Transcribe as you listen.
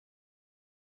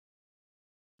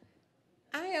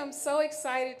I am so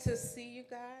excited to see you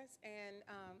guys and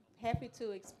happy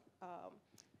to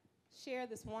share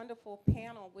this wonderful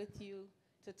panel with you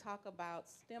to talk about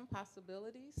STEM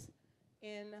possibilities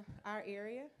in our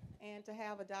area and to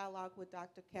have a dialogue with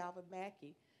Dr. Calvin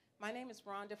Mackie. My name is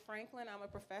RHONDA Franklin. I'm a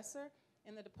professor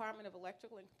in the Department of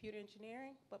Electrical and Computer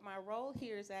Engineering, but my role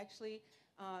here is actually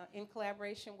in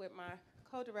collaboration with my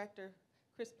co-director,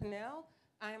 Chris PENNELL.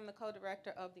 I am the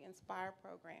co-director of the INSPIRE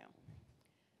program.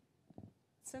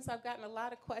 Since I've gotten a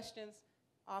lot of questions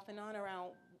off and on around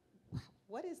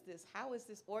what is this, how is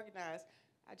this organized,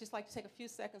 I'd just like to take a few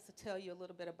seconds to tell you a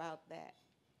little bit about that.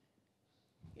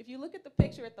 If you look at the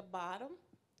picture at the bottom,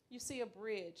 you see a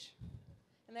bridge.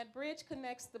 And that bridge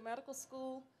connects the medical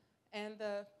school and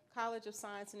the College of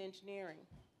Science and Engineering.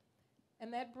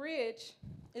 And that bridge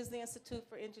is the Institute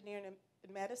for Engineering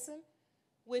and Medicine,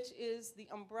 which is the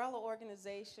umbrella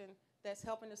organization that's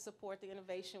helping to support the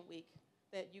Innovation Week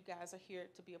that you guys are here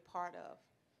to be a part of.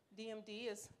 DMD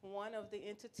is one of the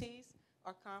entities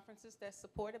or conferences that's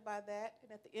supported by that,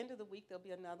 and at the end of the week there'll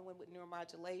be another one with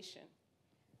neuromodulation.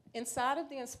 Inside of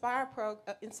the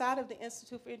inside of the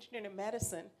Institute for Engineering and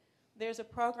Medicine, there's a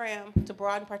program to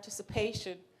broaden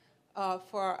participation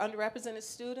for underrepresented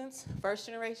students,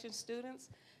 first-generation students,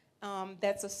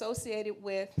 that's associated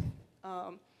with,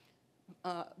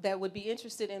 that would be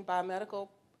interested in biomedical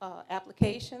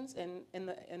applications in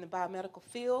the biomedical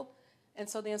field. And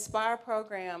so the INSPIRE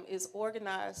program is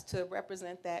organized to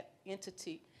represent that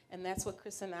entity, and that's what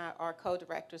Chris and I are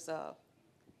co-directors of.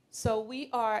 So we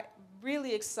are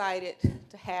really excited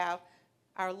to have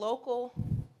our local,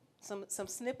 some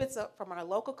snippets up from our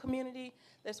local community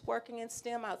that's working in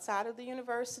STEM outside of the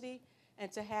university,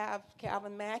 and to have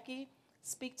Calvin Mackie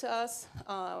speak to us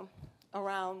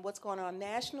around what's going on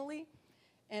nationally.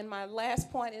 And my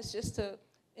last point is just to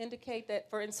indicate that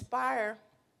for INSPIRE,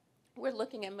 we're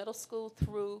looking at middle school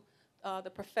through the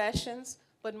professions,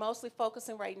 but mostly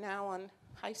focusing right now on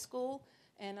high school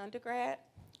and undergrad,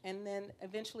 and then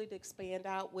eventually to expand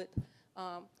out with,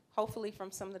 hopefully from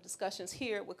some of the discussions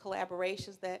here, with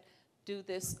collaborations that do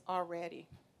this already.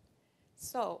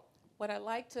 So what I'd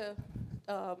like to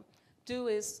do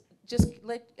is just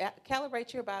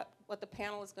calibrate you about what the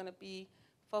panel is going to be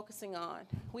focusing on.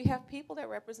 We have people that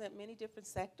represent many different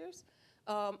sectors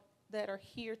that are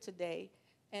here today.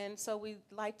 And so we'd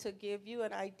like to give you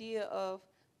an idea of,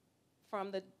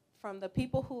 from the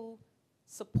people who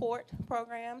support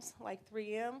programs like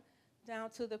 3M, down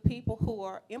to the people who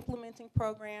are implementing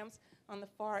programs on the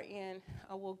far end,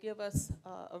 will give us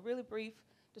a really brief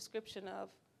description of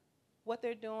what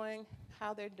they're doing,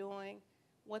 how they're doing,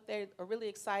 what they are really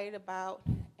excited about,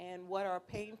 and what are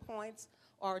pain points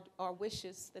or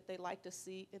wishes that they'd like to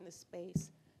see in this space.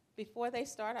 Before they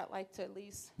start, I'd like to at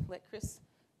least let Chris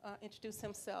introduce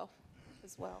himself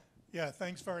as well. Yeah,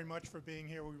 thanks very much for being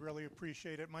here. We really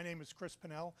appreciate it. My name is Chris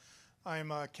PENNELL.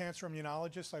 I'm a cancer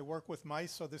immunologist. I work with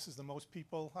mice, so this is the most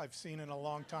people I've seen in a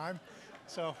long time.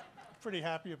 So pretty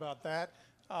happy about that.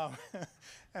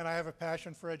 And I have a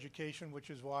passion for education,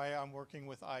 which is why I'm working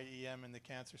with IEM and the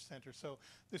Cancer Center. So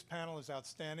this panel is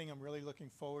outstanding. I'm really looking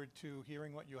forward to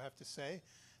hearing what you have to say.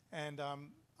 And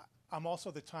I'm also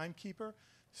the timekeeper.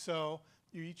 So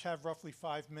you each have roughly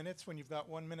 5 minutes. When you've got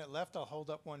 1 minute left, I'll hold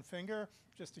up one finger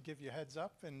just to give you a heads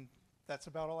up, and that's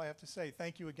about all I have to say.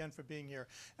 Thank you again for being here.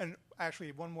 And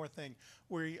actually, one more thing.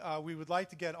 We would like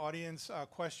to get audience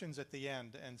questions at the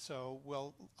end, and so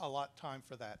we'll allot time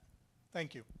for that.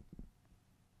 Thank you.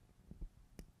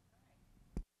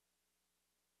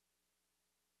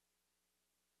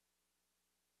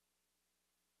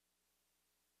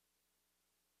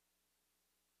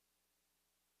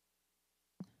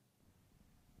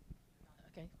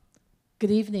 Okay.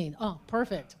 Good evening. Oh,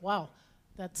 perfect. Wow,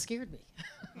 that scared me.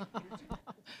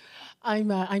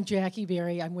 I'm Jackie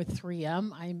Berry. I'm with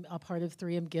 3M. I'm a part of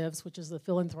 3M Gives, which is the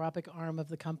philanthropic arm of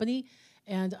the company.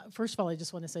 And first of all, I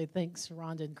just want to say thanks to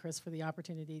Rhonda and Chris for the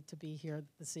opportunity to be here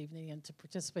this evening and to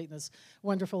participate in this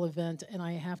wonderful event. And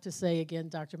I have to say again,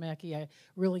 Dr. Mackie, I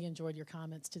really enjoyed your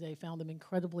comments today, found them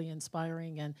incredibly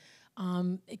inspiring, and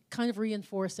it kind of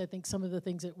reinforced, I think, some of the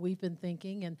things that we've been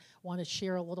thinking, and want to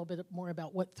share a little bit more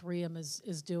about what 3M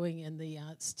is doing in the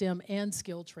STEM and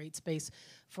skilled trade space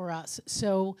for us.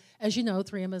 So as you know,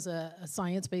 3M is a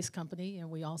science-based company, and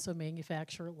we also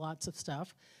manufacture lots of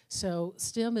stuff. So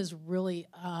STEM is really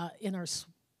in our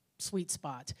sweet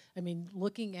spot. I mean,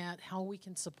 looking at how we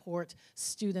can support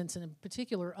students, and in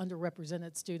particular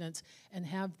underrepresented students, and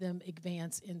have them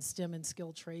advance in STEM and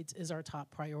skilled trades is our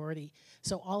top priority.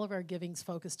 So all of our giving's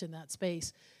focused in that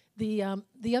space. The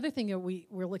other thing that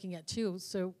we're looking at too,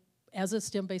 so as a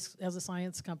STEM-based, as a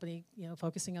science company,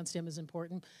 focusing on STEM is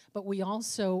important, but we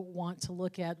also want to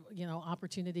look at,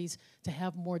 opportunities to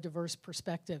have more diverse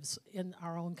perspectives in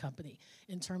our own company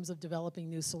in terms of developing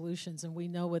new solutions. And we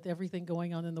know with everything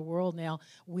going on in the world now,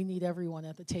 we need everyone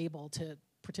at the table to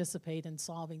participate in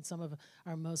solving some of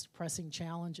our most pressing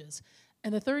challenges.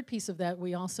 And the third piece of that,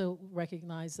 we also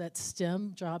recognize that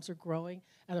STEM jobs are growing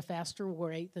at a faster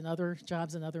rate than other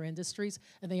jobs in other industries,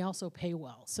 and they also pay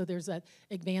well. So there's that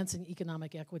advancing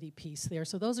economic equity piece there.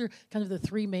 So those are kind of the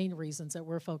three main reasons that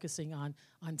we're focusing on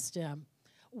STEM.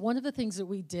 One of the things that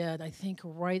we did, I think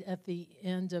right at the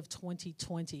end of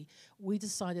 2020, we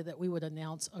decided that we would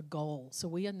announce a goal. So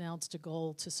we announced a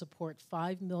goal to support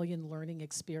 5 million learning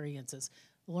experiences.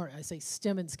 I say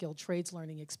STEM and skilled trades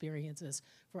learning experiences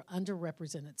for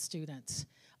underrepresented students,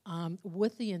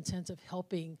 with the intent of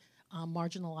helping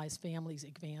marginalized families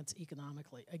advance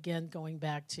economically. Again, going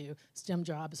back to STEM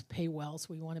jobs pay well, so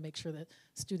we want to make sure that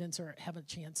students have a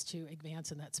chance to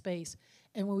advance in that space.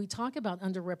 And when we talk about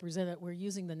underrepresented, we're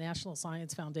using the National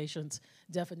Science Foundation's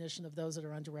definition of those that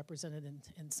are underrepresented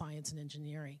in science and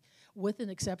engineering. With an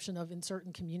exception of in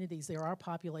certain communities, there are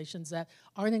populations that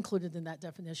aren't included in that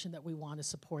definition that we want to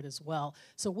support as well.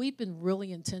 So we've been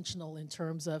really intentional in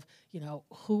terms of,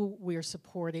 who we're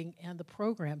supporting and the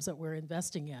programs that we're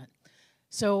investing in.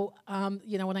 So,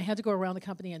 when I had to go around the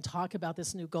company and talk about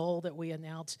this new goal that we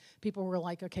announced, people were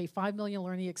like, okay, 5 million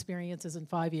learning experiences in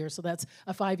 5 years, so that's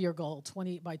a 5-year goal,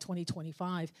 by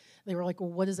 2025. They were like,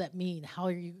 well, what does that mean? How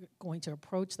are you going to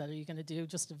approach that? Are you going to do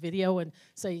just a video and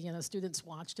say, students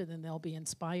watched it and they'll be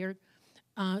inspired?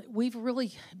 We've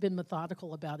really been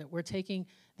methodical about it. We're taking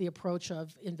the approach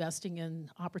of investing in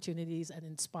opportunities that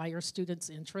inspire students'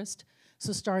 interest.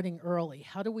 So starting early,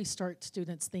 how do we start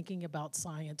students thinking about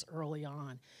science early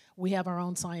on? We have our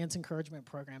own science encouragement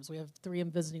programs. We have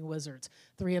 3M Visiting Wizards,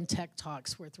 3M Tech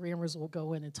Talks, where 3Mers will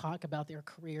go in and talk about their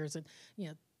careers and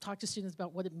talk to students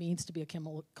about what it means to be a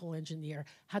chemical engineer.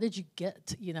 How did you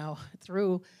get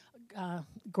through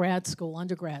grad school,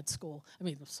 undergrad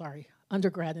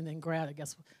and then grad, I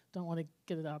guess. Don't want to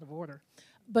get it out of order.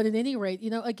 But at any rate,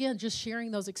 again, just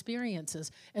sharing those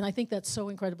experiences. And I think that's so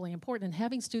incredibly important. And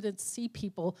having students see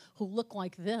people who look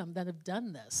like them that have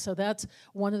done this. So that's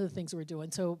one of the things we're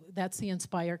doing. So that's the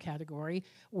Inspire category.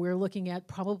 We're looking at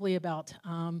probably about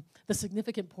the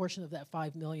significant portion of that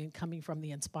 5 million coming from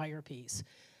the Inspire piece.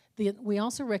 We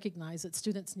also recognize that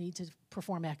students need to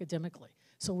perform academically.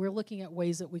 So we're looking at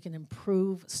ways that we can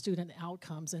improve student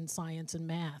outcomes in science and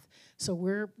math. So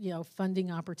we're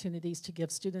funding opportunities to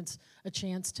give students a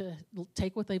chance to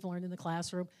take what they've learned in the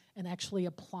classroom and actually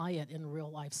apply it in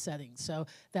real life settings. So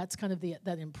that's kind of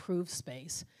that improved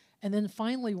space. And then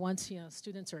finally, once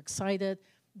students are excited,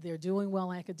 they're doing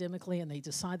well academically, and they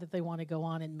decide that they want to go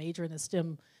on and major in a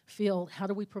STEM field, how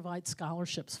do we provide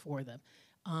scholarships for them?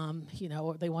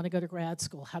 They want to go to grad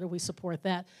school. How do we support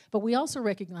that? But we also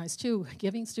recognize, too,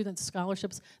 giving students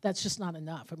scholarships, that's just not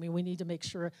enough. I mean, we need to make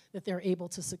sure that they're able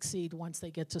to succeed once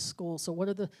they get to school. So what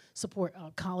are the support,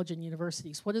 college and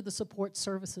universities, what are the support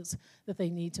services that they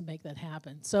need to make that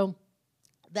happen? So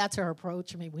that's our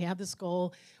approach. I mean, we have this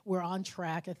goal. We're on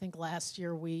track. I think last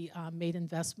year we made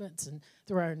investments, and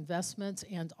through our investments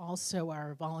and also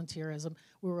our volunteerism,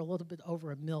 we were a little bit over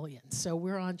 1 million. So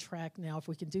we're on track now. If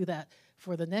we can do that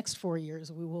for the next 4 years,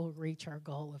 we will reach our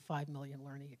goal of 5 million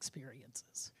learning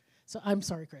experiences. So I'm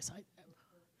sorry, Chris.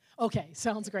 Okay,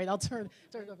 sounds great. I'll turn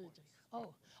it over to Jay.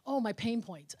 Oh, my pain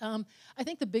point. I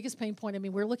think the biggest pain point,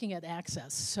 we're looking at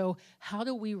access. So how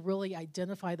do we really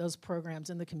identify those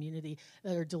programs in the community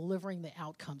that are delivering the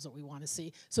outcomes that we want to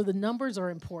see? So the numbers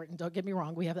are important. Don't get me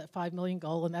wrong. We have that 5 million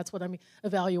goal, and that's what I'm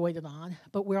evaluated on.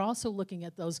 But we're also looking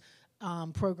at those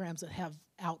programs that have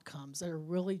outcomes, that are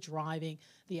really driving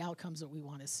the outcomes that we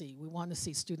want to see. We want to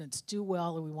see students do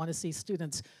well, and we want to see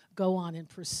students go on and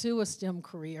pursue a STEM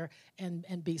career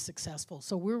and be successful.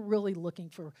 So we're really looking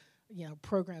for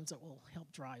programs that will help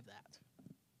drive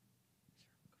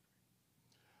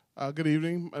that. Good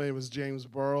evening. My name is James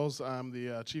Burroughs. I'm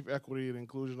the Chief Equity and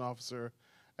Inclusion Officer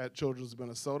at Children's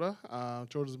Minnesota.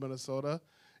 Children's Minnesota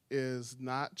is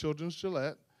not Children's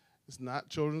Gillette. It's not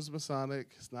Children's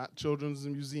Masonic. It's not Children's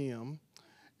Museum.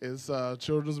 It's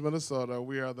Children's Minnesota.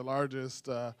 We are the largest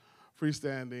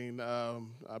freestanding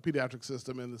pediatric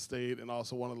system in the state, and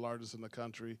also one of the largest in the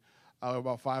country. We have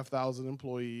about 5,000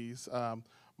 employees.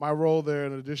 My role there,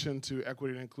 in addition to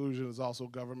equity and inclusion, is also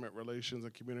government relations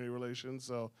and community relations,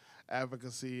 so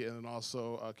advocacy and then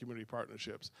also community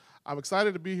partnerships. I'm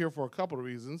excited to be here for a couple of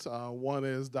reasons. One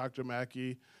is Dr.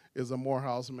 Mackie is a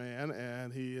Morehouse man,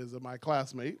 and he is my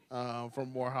classmate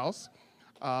from Morehouse.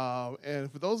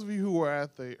 And for those of you who were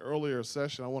at the earlier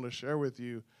session, I want to share with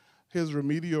you his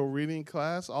remedial reading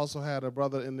class also had a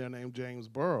brother in there named James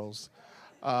Burroughs.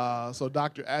 So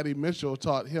Dr. Addie Mitchell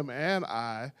taught him and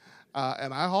I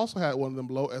also had one of them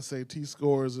low SAT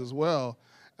scores as well.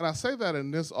 And I say that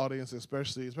in this audience,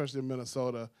 especially in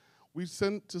Minnesota, we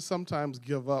tend to sometimes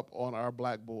give up on our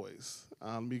black boys.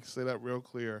 Let me say that real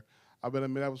clear. I've been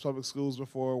in Minneapolis Public Schools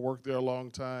before, worked there a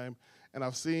long time, and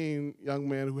I've seen young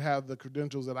men who have the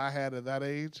credentials that I had at that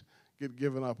age get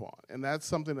given up on. And that's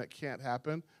something that can't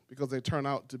happen because they turn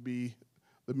out to be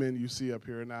the men you see up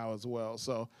here now as well.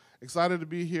 So excited to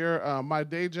be here. My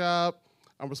day job,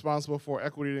 I'm responsible for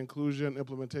equity and inclusion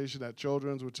implementation at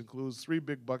Children's, which includes 3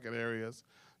 big bucket areas.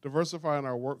 Diversifying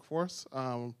our workforce.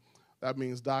 That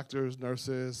means doctors,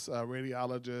 nurses,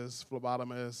 radiologists,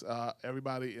 phlebotomists,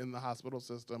 everybody in the hospital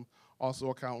system,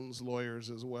 also accountants, lawyers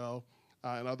as well,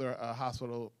 and other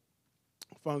hospital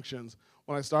functions.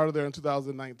 When I started there in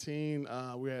 2019,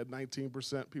 we had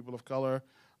 19% people of color,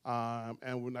 and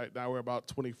now we're about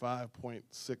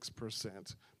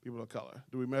 25.6% people of color.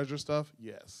 Do we measure stuff?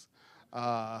 Yes.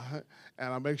 And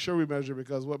I make sure we measure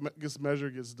because what gets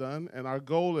measured gets done, and our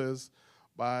goal is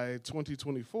by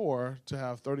 2024 to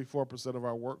have 34% of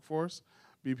our workforce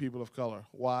be people of color.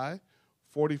 Why?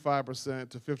 45%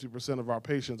 to 50% of our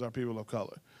patients are people of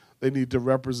color. They need to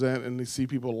represent and see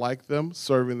people like them,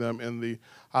 serving them in the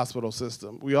hospital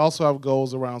system. We also have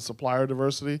goals around supplier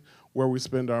diversity, where we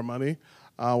spend our money.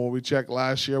 When we checked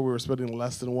last year, we were spending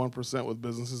less than 1% with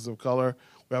businesses of color.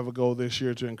 We have a goal this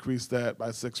year to increase that by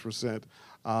 6%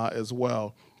 as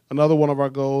well. Another one of our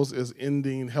goals is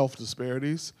ending health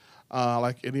disparities.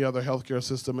 Like any other healthcare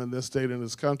system in this state and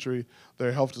this country, there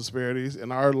are health disparities,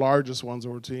 and our largest ones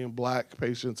are between black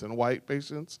patients and white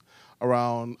patients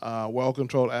around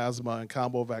well-controlled asthma and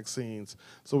combo vaccines.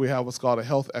 So we have what's called a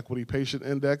health equity patient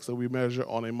index that we measure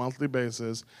on a monthly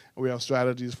basis, and we have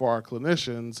strategies for our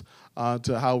clinicians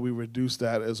to how we reduce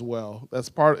that as well. That's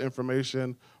part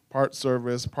information, part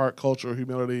service, part cultural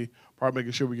humility, part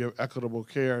making sure we give equitable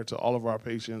care to all of our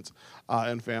patients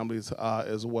and families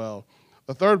as well.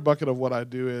 The third bucket of what I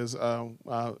do is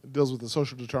deals with the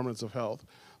social determinants of health.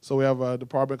 So we have a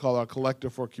department called our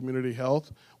Collective for Community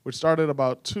Health, which started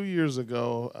about 2 years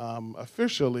ago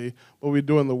officially, but we've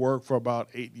been doing the work for about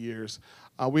 8 years.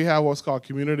 We have what's called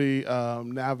community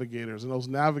navigators, and those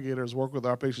navigators work with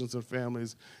our patients and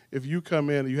families. If you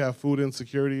come in and you have food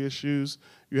insecurity issues,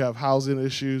 you have housing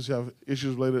issues, you have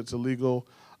issues related to legal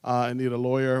and need a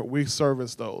lawyer, we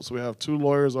service those. We have 2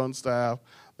 lawyers on staff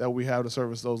that we have to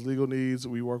service those legal needs.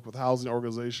 We work with housing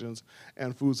organizations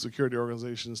and food security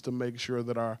organizations to make sure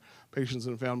that our patients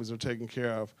and families are taken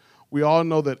care of. We all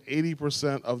know that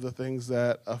 80% of the things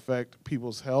that affect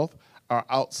people's health are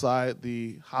outside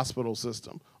the hospital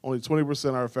system. Only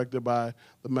 20% are affected by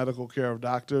the medical care of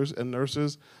doctors and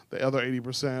nurses. The other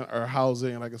 80% are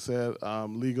housing, and like I said,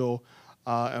 legal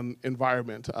and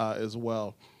environment as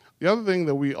well. The other thing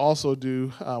that we also do,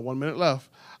 1 minute left,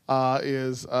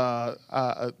 is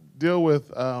deal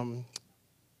with one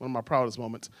of my proudest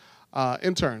moments,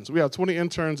 interns. We have 20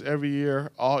 interns every year,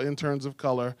 all interns of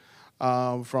color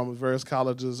from various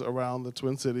colleges around the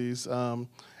Twin Cities,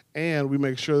 and we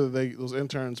make sure that those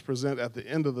interns present at the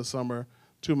end of the summer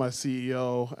to my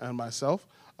CEO and myself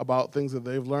about things that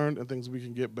they've learned and things we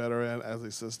can get better at as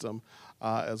a system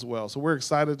as well. So we're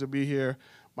excited to be here.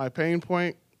 My pain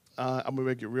point, I'm gonna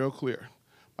make it real clear.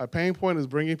 My pain point is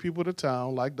bringing people to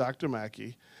town like Dr.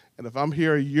 Mackie, and if I'm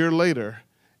here a year later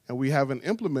and we haven't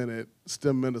implemented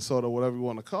STEM Minnesota, whatever you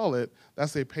want to call it,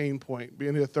 that's a pain point.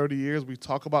 Being here 30 years, we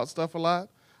talk about stuff a lot.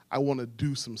 I want to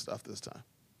do some stuff this time.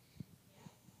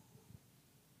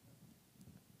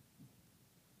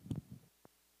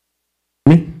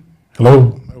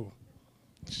 Hello. Oh,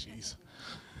 jeez.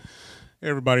 Hey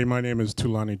everybody, my name is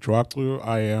THULANI JWACU.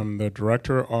 I am the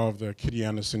director of the Kitty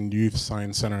Andersen Youth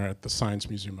Science Center at the Science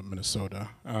Museum of Minnesota.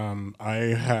 I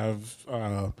have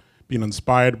been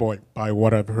inspired by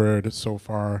what I've heard so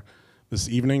far this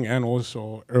evening and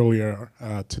also earlier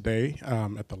today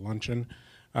at the luncheon.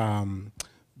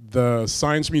 The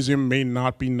Science Museum may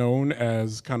not be known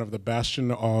as kind of the bastion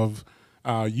of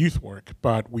youth work,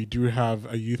 but we do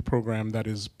have a youth program that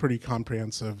is pretty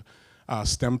comprehensive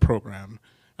STEM program.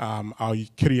 Our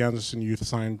Kitty Andersen Youth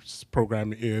Science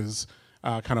program is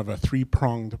kind of a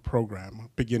 3-pronged program,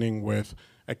 beginning with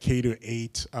a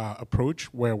K-8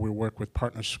 approach where we work with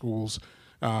partner schools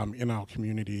in our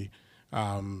community,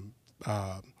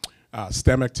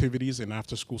 STEM activities in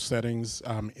after-school settings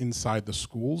inside the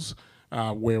schools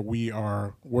where we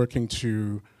are working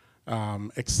to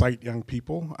excite young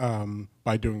people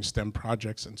by doing STEM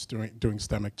projects and doing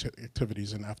STEM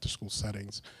activities in after-school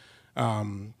settings.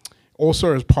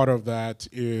 Also, as part of that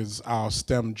is our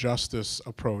STEM justice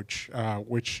approach,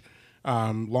 which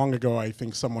long ago I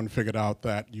think someone figured out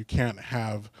that you can't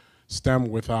have STEM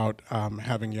without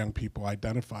having young people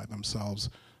identify themselves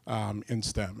in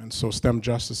STEM. And so STEM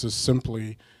justice is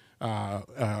simply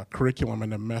a curriculum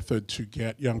and a method to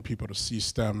get young people to see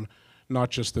STEM not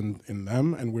just in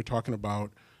them, and we're talking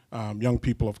about young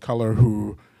people of color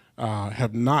who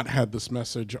have not had this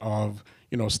message of,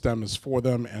 STEM is for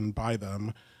them and by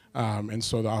them. And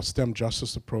so our STEM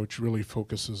justice approach really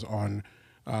focuses on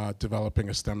developing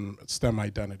a STEM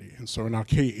identity. And so in our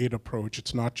K-8 approach,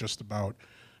 it's not just about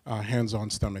hands-on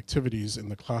STEM activities in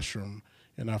the classroom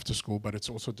and after school, but it's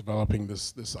also developing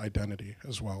this identity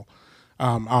as well.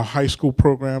 Our high school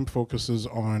program focuses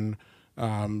on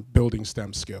building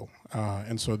STEM skill.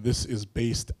 And so this is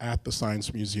based at the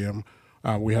Science Museum.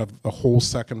 We have the whole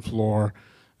second floor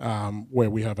where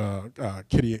we have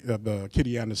the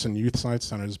Kitty Andersen Youth Science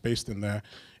Center is based in there.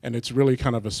 And it's really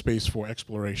kind of a space for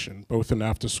exploration, both in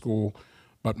after school,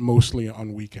 but mostly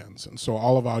on weekends. And so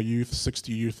all of our youth,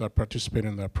 60 youth that participate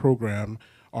in that program,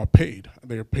 are paid.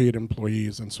 They're paid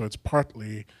employees. And so it's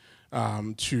partly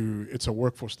it's a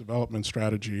workforce development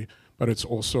strategy, but it's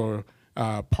also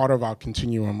part of our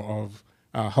continuum of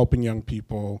helping young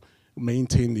people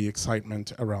maintain the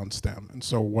excitement around STEM. And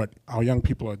so what our young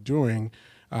people are doing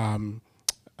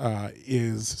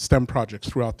is STEM projects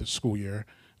throughout the school year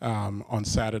on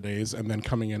Saturdays, and then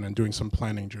coming in and doing some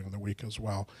planning during the week as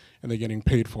well. And they're getting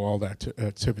paid for all that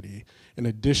activity. In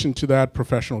addition to that,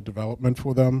 professional development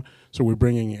for them. So we're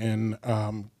bringing in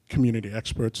community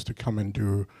experts to come and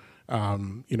do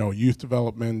youth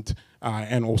development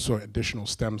and also additional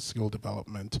STEM skill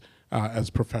development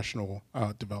as professional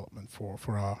development for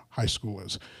our high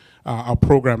schoolers. Our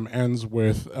program ends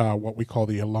with what we call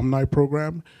the alumni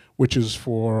program, which is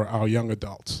for our young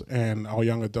adults. And our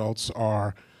young adults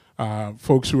are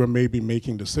folks who are maybe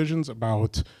making decisions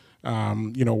about,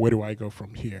 where do I go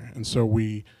from here? And so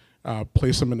we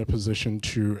place them in a position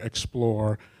to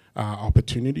explore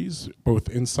opportunities, both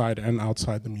inside and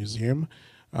outside the museum.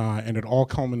 And it all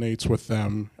culminates with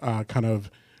them kind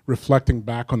of reflecting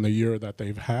back on the year that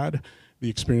they've had, the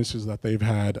experiences that they've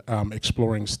had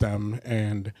exploring STEM,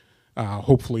 and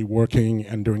hopefully working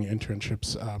and doing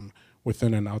internships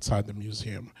within and outside the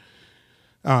museum.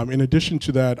 In addition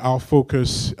to that, our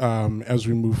focus as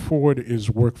we move forward is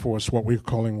what we're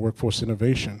calling workforce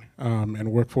innovation. And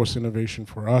workforce innovation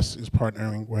for us is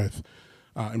partnering with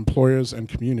employers and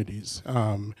communities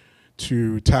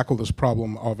to tackle this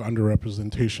problem of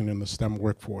underrepresentation in the STEM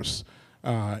workforce.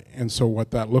 And so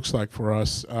what that looks like for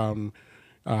us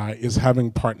is having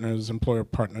employer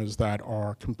partners that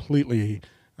are completely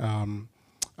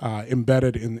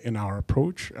embedded in our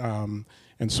approach. And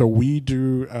so we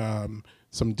do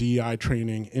some DEI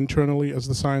training internally as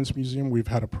the Science Museum. We've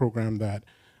had a program that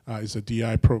is a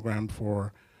DEI program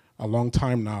for a long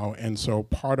time now. And so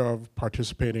part of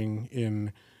participating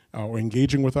in or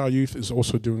engaging with our youth is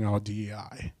also doing our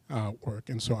DEI work.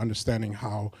 And so understanding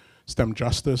how STEM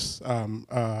justice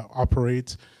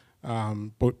operates,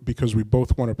 because we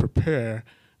both want to prepare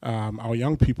our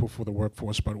young people for the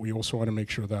workforce, but we also want to make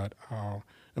sure that our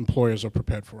employers are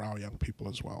prepared for our young people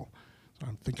as well. So I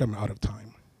think I'm out of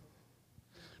time.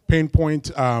 Pain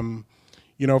point,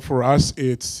 for us,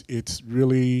 it's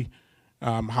really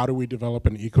how do we develop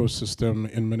an ecosystem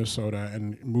in Minnesota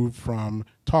and move from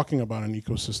talking about an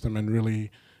ecosystem and really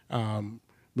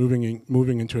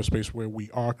moving into a space where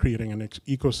we are creating an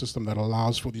ecosystem that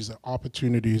allows for these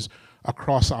opportunities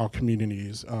across our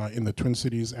communities in the Twin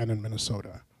Cities and in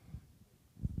Minnesota.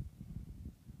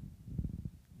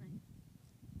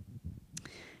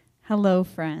 Hello,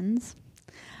 friends.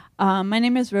 My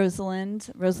name is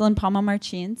Rosalind Palma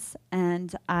Marchins,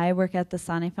 and I work at the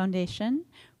Sanneh Foundation,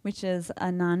 which is a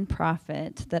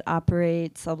nonprofit that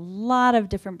operates a lot of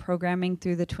different programming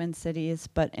through the Twin Cities,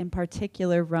 but in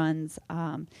particular runs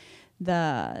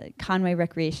the Conway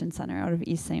Recreation Center out of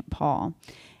East St. Paul.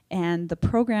 And the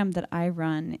program that I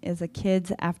run is a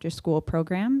kids after school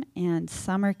program and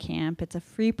summer camp. It's a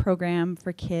free program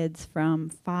for kids from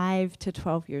 5 to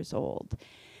 12 years old.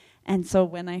 And so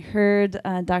when I heard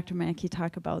Dr. Mackie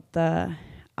talk about the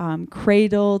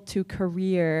cradle to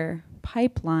career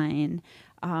pipeline,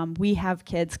 we have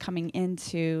kids coming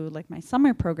into like my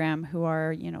summer program who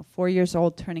are 4 years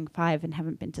old turning 5 and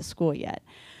haven't been to school yet.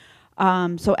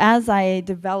 So as I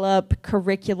develop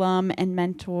curriculum and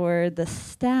mentor the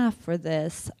staff for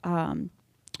this,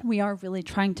 we are really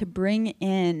trying to bring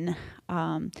in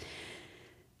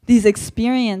these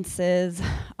experiences,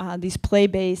 these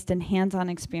play-based and hands-on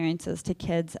experiences to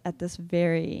kids at this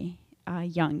very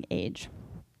young age.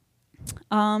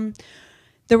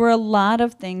 There were a lot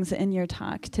of things in your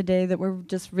talk today that were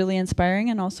just really inspiring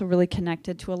and also really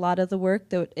connected to a lot of the work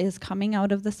that is coming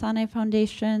out of the Sanneh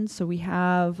Foundation. So we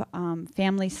have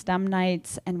family STEM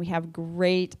nights, and we have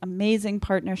great, amazing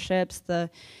partnerships. The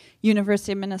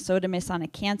University of Minnesota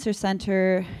Masonic Cancer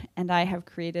Center and I have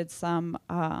created some,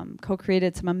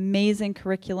 co-created some amazing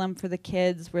curriculum for the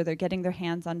kids where they're getting their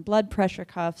hands on blood pressure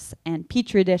cuffs and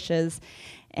petri dishes,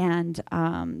 and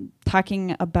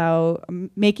talking about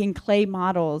making clay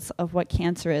models of what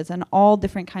cancer is and all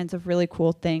different kinds of really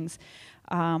cool things.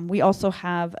 We also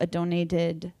have a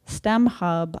donated STEM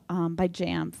hub by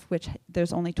JAMF, which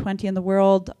there's only 20 in the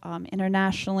world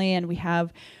internationally, and we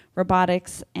have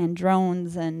robotics and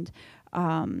drones and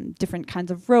different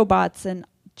kinds of robots and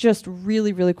just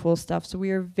really, really cool stuff. So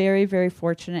we are very, very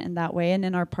fortunate in that way and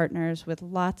in our partners with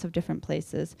lots of different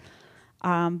places.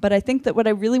 But I think that what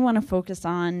I really want to focus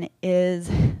on is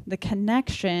the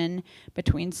connection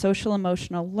between social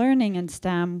emotional learning and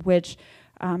STEM, which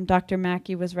Dr.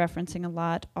 Mackie was referencing a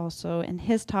lot also in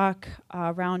his talk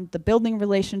around the building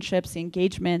relationships, the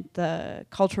engagement, the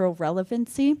cultural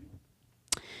relevancy.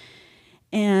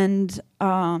 And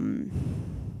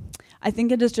I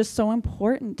think it is just so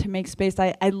important to make space.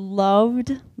 I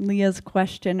loved Leah's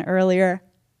question earlier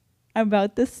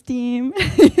about the STEAM.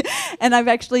 And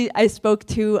I spoke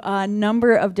to a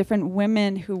number of different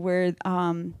women who were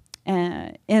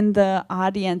in the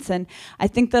audience, and I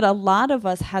think that a lot of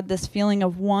us had this feeling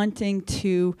of wanting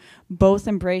to both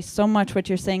embrace so much what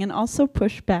you're saying and also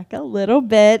push back a little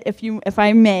bit, if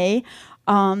I may,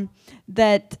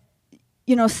 that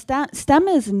you know, STEM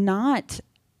is not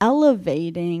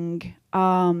elevating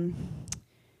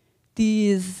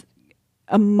these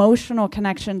emotional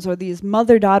connections or these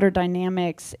mother-daughter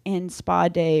dynamics in Spa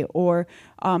Day, or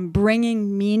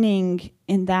bringing meaning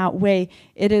in that way.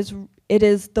 It is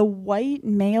the white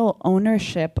male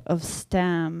ownership of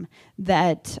STEM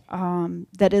that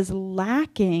that is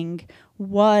lacking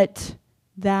what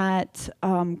that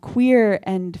queer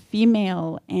and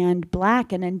female and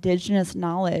Black and Indigenous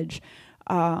knowledge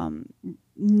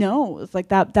knows, like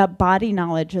that body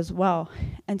knowledge as well.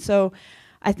 And so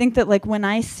I think that, like, when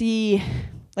I see,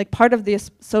 like, part of this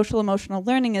social emotional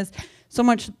learning is so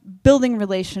much building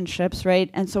relationships, right?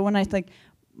 And so when I think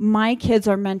my kids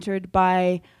are mentored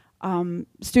by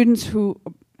students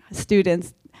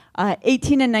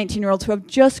 18 and 19-year-olds who have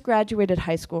just graduated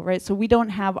high school, right? So we don't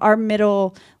have, our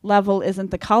middle level isn't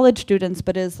the college students,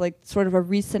 but is like sort of a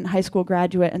recent high school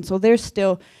graduate. And so they're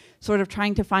still sort of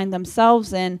trying to find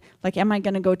themselves in, like, am I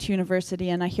gonna go to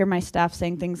university? And I hear my staff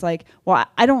saying things like, well,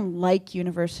 I don't like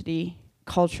university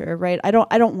culture, right? I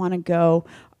don't wanna go,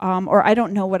 or I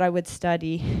don't know what I would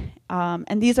study.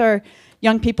 And these are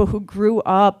young people who grew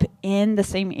up in the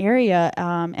same area,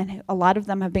 and a lot of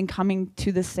them have been coming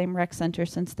to the same rec center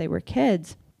since they were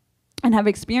kids and have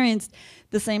experienced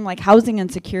the same, like, housing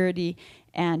insecurity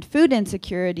and food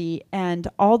insecurity and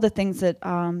all the things that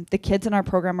the kids in our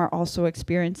program are also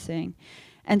experiencing.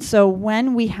 And so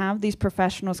when we have these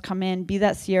professionals come in, be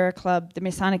that Sierra Club, the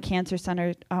Masonic Cancer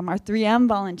Center, our 3M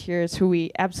volunteers, who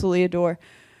we absolutely adore,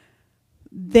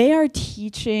 they are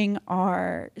teaching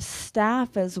our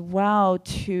staff as well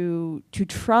to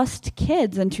trust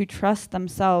kids and to trust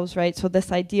themselves, right? So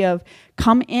this idea of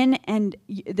come in and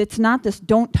it's not this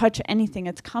don't touch anything,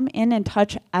 it's come in and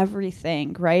touch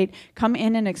everything, right? Come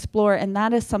in and explore, and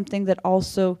that is something that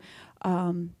also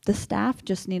the staff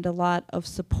just need a lot of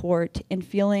support in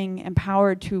feeling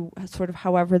empowered to sort of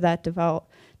however that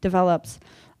develops.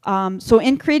 So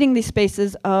in creating these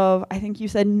spaces of, I think you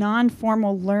said,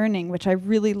 non-formal learning, which I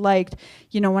really liked,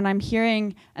 you know, when I'm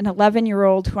hearing an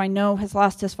 11-year-old who I know has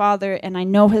lost his father and I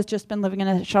know has just been living in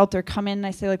a shelter come in and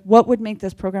I say, like, what would make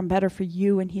this program better for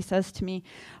you? And he says to me,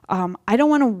 I don't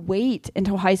want to wait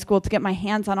until high school to get my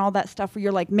hands on all that stuff where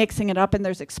you're, like, mixing it up and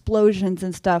there's explosions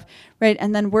and stuff, right?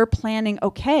 And then we're planning,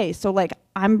 okay, so, like,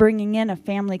 I'm bringing in a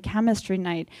family chemistry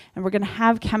night and we're going to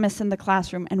have chemists in the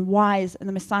classroom, and WISE and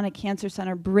the Masonic Cancer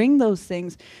Center bring those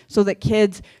things so that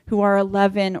kids who are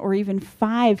 11 or even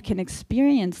 5 can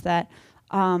experience that.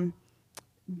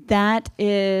 That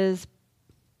is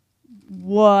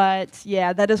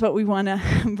what we want to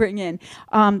bring in.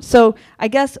 So I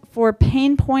guess for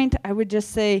pain point, I would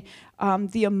just say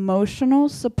the emotional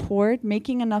support,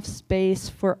 making enough space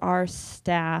for our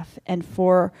staff and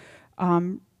for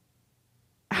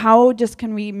how just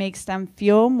can we make STEM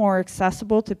feel more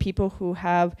accessible to people who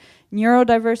have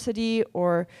neurodiversity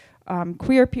or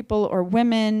queer people or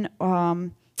women,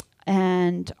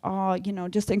 and all,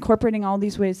 just incorporating all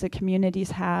these ways that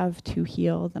communities have to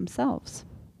heal themselves.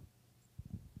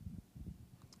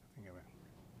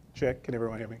 Check, can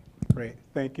everyone hear me? Great,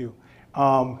 thank you.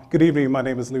 Good evening, my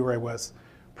name is LEROY West,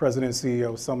 President and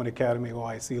CEO of Summit Academy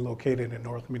OIC, located in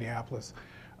North Minneapolis.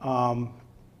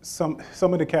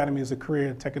 Summit Academy is a career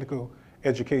and technical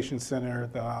education center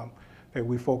that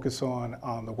we focus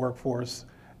on the workforce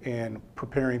and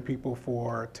preparing people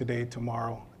for today,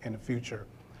 tomorrow, and the future.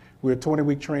 We're a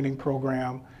 20-week training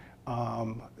program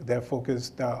that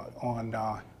focused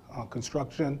on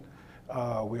construction.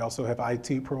 We also have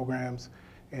IT programs,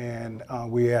 and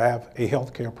we have a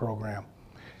healthcare program.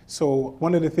 So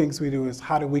one of the things we do is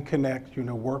how do we connect,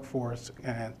 workforce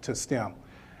to STEM?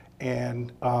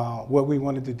 And what we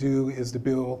wanted to do is to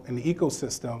build an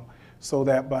ecosystem so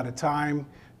that by the time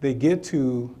they get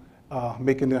to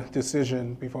making a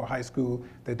decision before high school,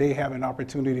 that they have an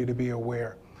opportunity to be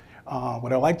aware.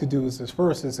 What I like to do is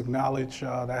first acknowledge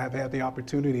that I have had the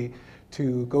opportunity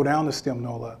to go down to STEM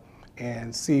NOLA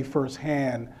and see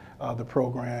firsthand the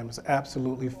program. Is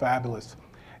absolutely fabulous,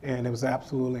 and it was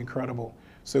absolutely incredible.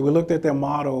 So we looked at their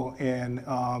model, and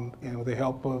with the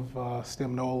help of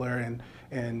STEM NOLA,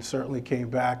 and certainly came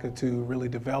back to really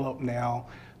develop now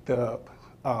the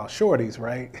shorties,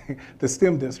 right? The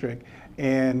STEM district,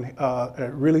 and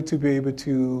really to be able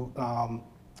to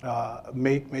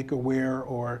make aware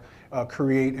or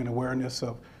create an awareness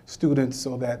of students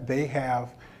so that they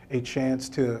have a chance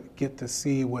to get to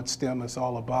see what STEM is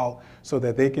all about so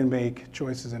that they can make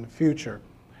choices in the future.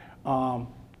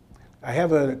 I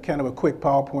have a kind of a quick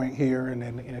PowerPoint here,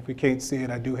 and if we can't see it,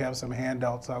 I do have some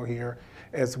handouts out here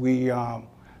as we, as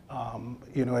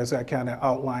I kind of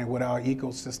outline what our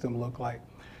ecosystem look like.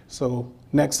 So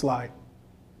next slide.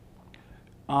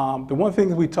 The one thing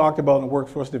that we talked about in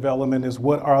workforce development is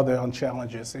what are the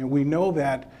challenges, and we know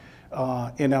that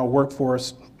in our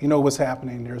workforce, what's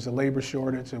happening. There's a labor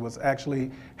shortage. It was actually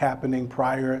happening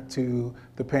prior to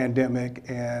the pandemic,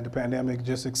 and the pandemic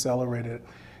just accelerated.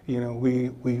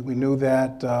 We knew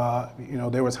that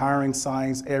there was hiring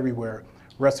signs everywhere.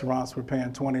 Restaurants were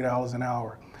paying $20 an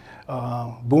hour.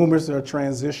 Boomers are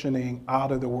transitioning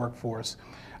out of the workforce.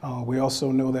 We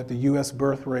also know that the U.S.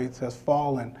 birth rate has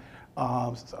fallen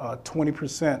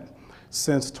 20%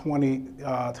 since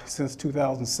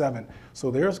 2007.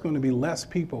 So there's going to be less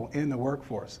people in the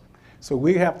workforce. So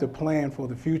we have to plan for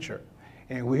the future,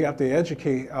 and we have to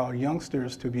educate our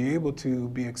youngsters to be able to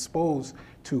be exposed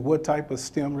to what type of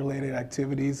STEM-related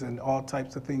activities and all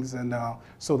types of things, and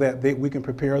so that we can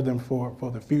prepare them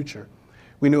for the future.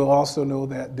 We also know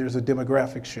that there's a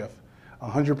demographic shift.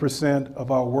 100%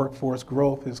 of our workforce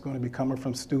growth is going to be coming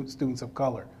from students of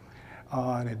color.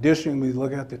 In addition, we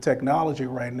look at the technology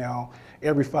right now,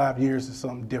 every 5 years is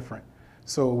something different.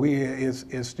 So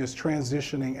it's just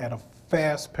transitioning at a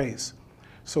fast pace.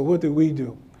 So what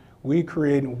do? We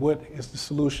create what is the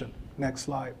solution. Next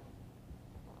slide.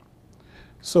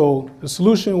 So the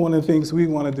solution, one of the things we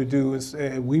wanted to do is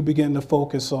we begin to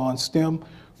focus on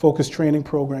STEM-focused training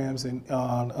programs and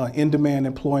in-demand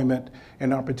employment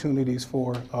and opportunities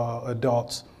for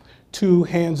adults. 2,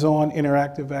 hands-on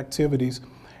interactive activities,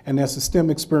 and that's a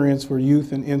STEM experience for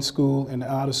youth and in school and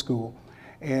out of school.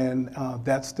 And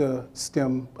that's the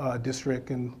STEM district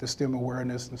and the STEM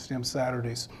awareness and STEM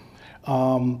Saturdays.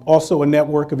 Also a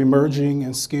network of emerging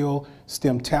and skilled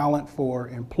STEM talent for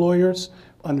employers,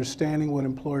 understanding what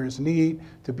employers need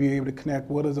to be able to connect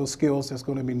what are those skills that's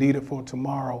going to be needed for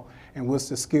tomorrow, and what's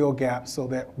the skill gap, so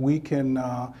that we can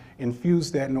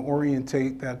infuse that and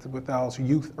orientate that with our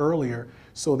youth earlier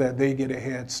so that they get a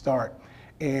head start.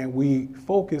 And we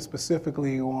focus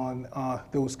specifically on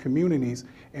those communities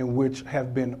in which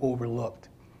have been overlooked,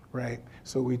 right?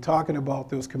 So we're talking about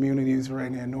those communities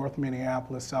right in North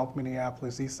Minneapolis, South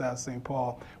Minneapolis, East Side St.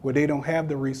 Paul, where they don't have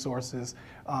the resources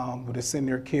to send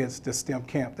their kids to STEM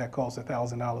camp that costs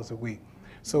 $1,000 a week.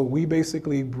 So we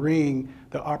basically bring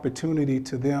the opportunity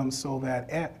to them so that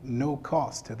at no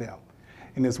cost to them.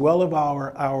 And as well as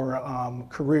our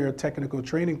career technical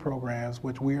training programs,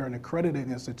 which we are an accredited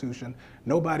institution,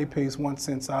 nobody pays 1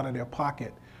 cent out of their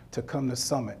pocket to come to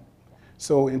Summit.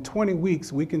 So in 20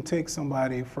 weeks, we can take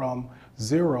somebody from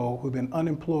zero who've been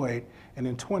unemployed, and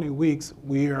in 20 weeks,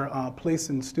 we are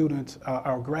placing students,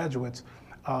 our graduates,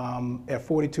 at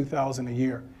 $42,000 a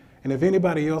year. And if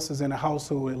anybody else is in a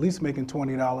household at least making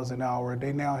 $20 an hour,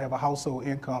 they now have a household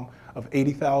income of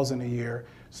 $80,000 a year.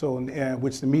 So,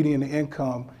 which the median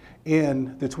income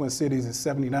in the Twin Cities is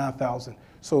 $79,000.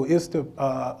 So it's the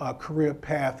career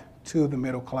path to the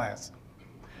middle class.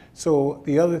 So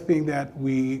the other thing that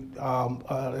we,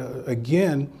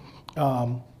 again,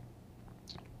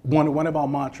 one of our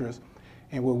mantras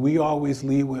And what we always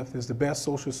lead with is the best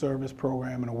social service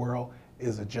program in the world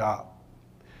is a job.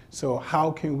 So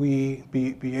how can we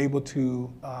be able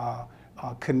to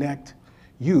connect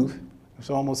youth? It's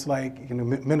almost like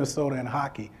Minnesota and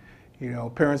hockey.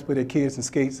 Parents put their kids in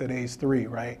skates at age 3,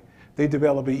 right? They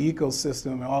develop an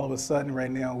ecosystem, and all of a sudden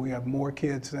right now we have more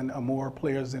kids and more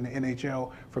players in the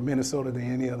NHL from Minnesota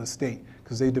than any other state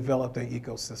because they developed that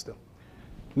ecosystem.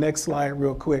 Next slide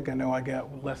real quick. I know I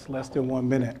got less than 1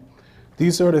 minute.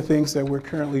 These are the things that we're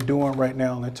currently doing right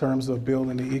now in terms of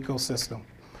building the ecosystem.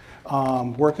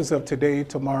 Workers of today,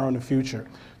 tomorrow, and the future.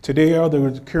 Today are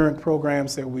the current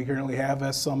programs that we currently have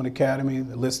at Summit Academy,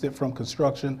 listed from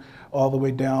construction all the way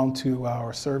down to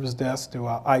our service desk, to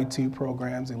our IT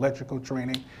programs, electrical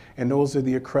training, and those are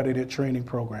the accredited training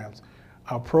programs.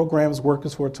 Our programs,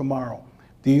 Workers for Tomorrow.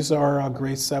 These are our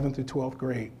grades 7th to 12th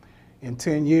grade. In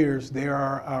 10 years, they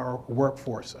are our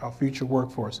workforce, our future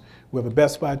workforce. We have a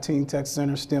Best Buy Teen Tech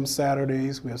Center, STEM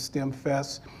Saturdays, we have STEM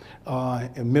Fest,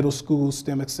 in middle school,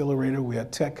 STEM Accelerator, we have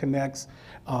Tech Connects,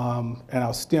 and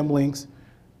our STEM Links,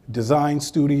 design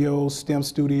studios, STEM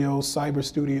studios, cyber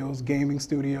studios, gaming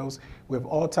studios. We have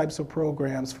all types of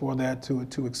programs for that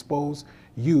to expose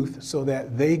youth so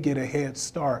that they get a head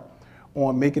start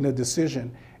on making a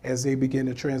decision as they begin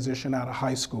to transition out of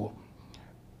high school.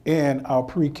 In our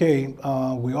pre-K,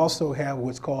 we also have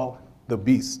what's called the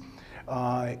Beast.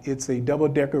 It's a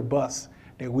double-decker bus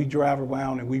that we drive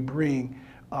around and we bring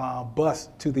bus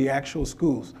to the actual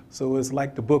schools. So it's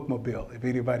like the bookmobile, if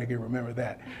anybody can remember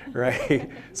that,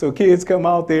 right? So kids come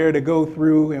out there to go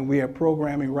through, and we have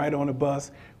programming right on the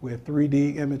bus. We have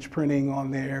 3D image printing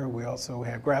on there. We also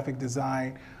have graphic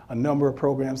design, a number of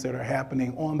programs that are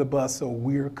happening on the bus, so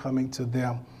we're coming to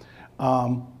them.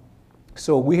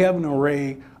 So we have an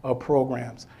array of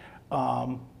programs.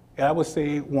 And I would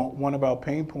say one of our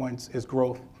pain points is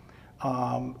growth.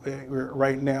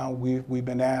 Right now, we've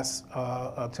been asked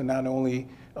to not only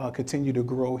continue to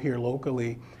grow here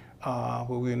locally, but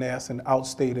we've been asked in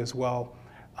outstate as well.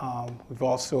 We've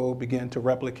also begun to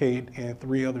replicate in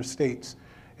 3 other states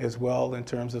as well in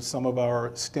terms of some of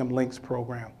our STEM Links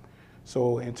program.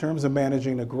 So in terms of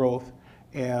managing the growth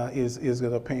is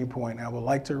a pain point. I would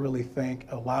like to really thank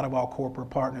a lot of our corporate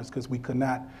partners because we could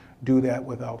not do that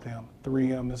without them.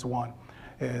 3M is one.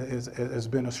 Has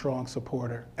been a strong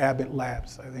supporter. Abbott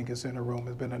Labs, I think is in the room,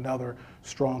 has been another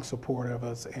strong supporter of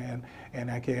us. And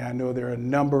I know there are a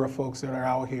number of folks that are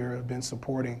out here who have been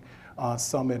supporting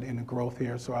Summit and the growth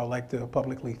here. So I'd like to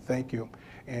publicly thank you.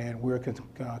 And we're going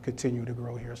to continue to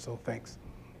grow here, so thanks.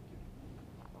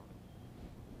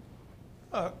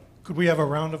 Could we have a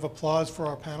round of applause for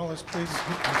our panelists, please?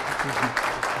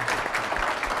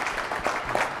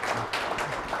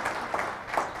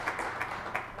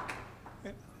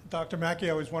 Dr. Mackie,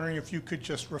 I was wondering if you could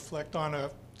just reflect on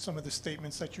some of the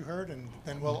statements that you heard, and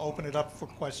then we'll open it up for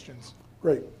questions.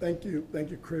 Great. Thank you,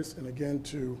 Chris. And again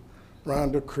to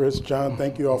Rhonda, Chris, John,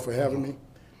 thank you all for having me.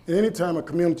 And anytime a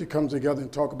community comes together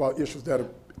and talk about issues that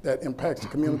impacts the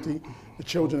community, the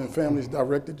children and families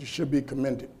directed, you should be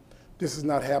commended. This is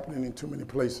not happening in too many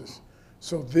places.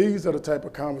 So these are the type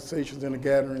of conversations and the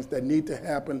gatherings that need to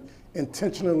happen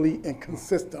intentionally and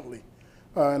consistently.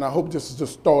 And I hope this is the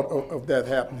start of that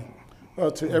happening.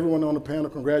 To everyone on the panel,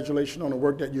 congratulations on the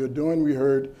work that you're doing. We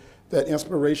heard that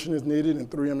inspiration is needed, and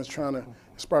 3M is trying to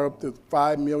inspire up to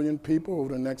 5 million people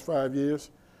over the next 5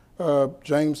 years.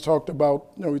 James talked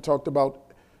about, we talked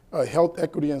about health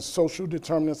equity and social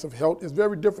determinants of health. It's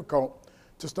very difficult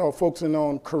to start focusing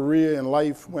on career and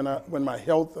life when my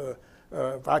health,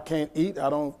 if I can't eat, if I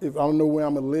don't know where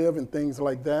I'm gonna live and things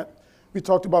like that. We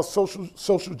talked about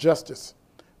social justice.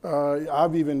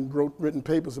 I've even written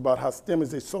papers about how STEM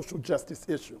is a social justice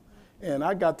issue. And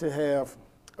I got to have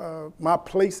my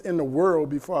place in the world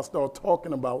before I start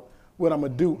talking about what I'm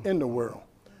gonna do in the world.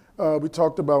 We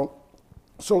talked about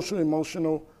social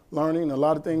emotional learning. A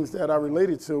lot of things that I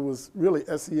related to was really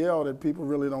SEL that people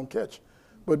really don't catch.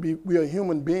 But we are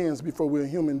human beings before we're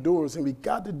human doers, and we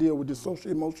got to deal with the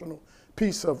social emotional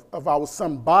piece of our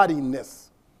somebodyness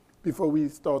before we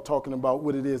start talking about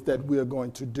what it is that we're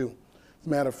going to do. As a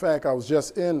matter of fact, I was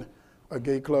just in a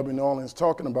gay club in New Orleans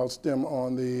talking about STEM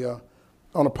on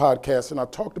a podcast, and I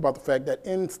talked about the fact that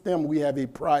in STEM we have a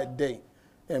Pride Day,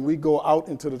 and we go out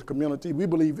into the community. We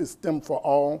believe it's STEM for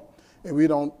all, and we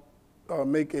don't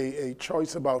make a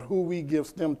choice about who we give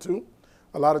STEM to.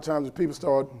 A lot of times when people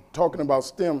start talking about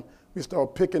STEM, we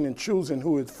start picking and choosing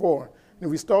who it's for. And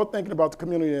we start thinking about the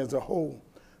community as a whole.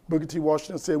 Booker T.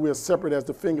 Washington said we are separate as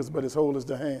the fingers, but as whole as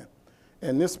the hand.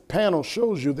 And this panel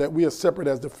shows you that we are separate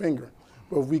as the finger.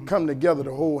 But if we come together,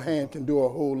 the whole hand can do a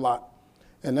whole lot.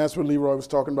 And that's what Leroy was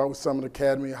talking about with Summit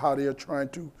Academy, how they are trying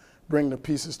to bring the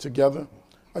pieces together.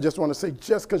 I just want to say,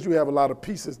 just because you have a lot of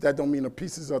pieces, that don't mean the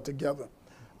pieces are together.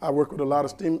 I work with a lot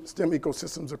of STEM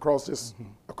ecosystems across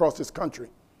this country.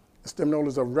 STEM NOLA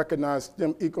is a recognized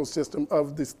STEM ecosystem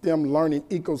of the STEM learning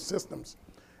ecosystems.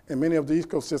 And many of the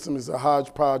ecosystems is a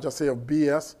hodgepodge, I say, of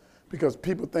BS, because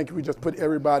people think we just put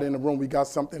everybody in a room, we got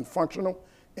something functional,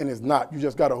 and it's not. You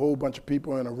just got a whole bunch of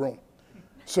people in a room.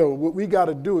 So what we got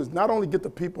to do is not only get the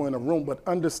people in a room, but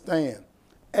understand,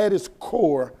 at its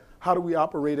core, how do we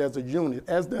operate as a unit,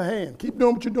 as the hand? Keep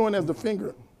doing what you're doing as the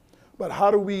finger. But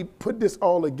how do we put this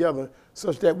all together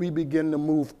such that we begin to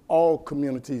move all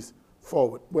communities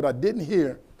forward? What I didn't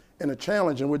hear in the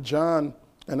challenge, and what John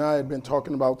and I have been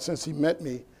talking about since he met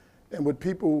me, and what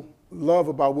people love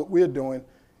about what we're doing,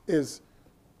 is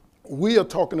we are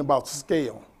talking about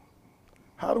scale.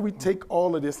 How do we take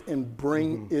all of this and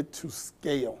bring it to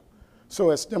scale?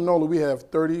 So at STEM NOLA, we have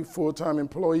 30 full-time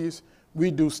employees. We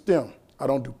do STEM. I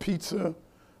don't do pizza.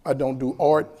 I don't do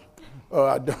art.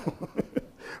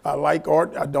 I like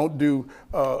art. I don't do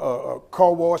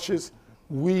car washes.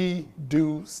 We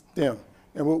do STEM.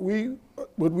 And what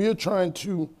we are trying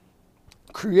to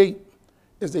create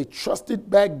is a trusted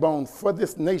backbone for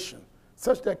this nation,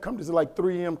 such that companies like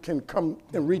 3M can come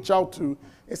and reach out to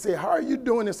and say, how are you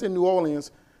doing this in New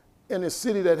Orleans, in a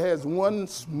city that has one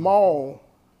small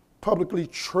publicly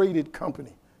traded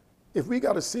company? If we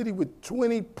got a city with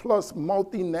 20 plus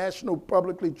multinational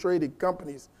publicly traded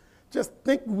companies, just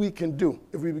think we can do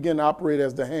if we begin to operate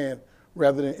as the hand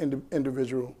rather than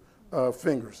individual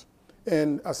fingers.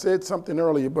 And I said something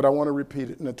earlier, but I want to repeat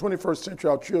it. In the 21st century,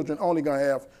 our children only going to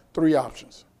have 3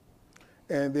 options.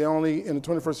 And they only, in the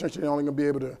 21st century, they're only going to be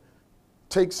able to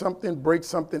take something, break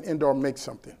something, and/or make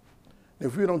something.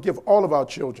 If we don't give all of our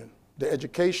children the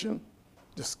education,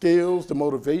 the skills, the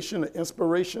motivation, the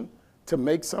inspiration to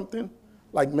make something,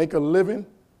 like make a living,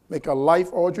 make a life,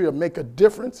 Audrey, or make a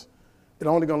difference, it's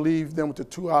only going to leave them with the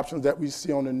 2 options that we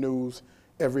see on the news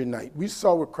every night. We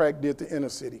saw what crack did to inner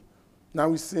city. Now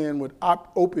we're seeing what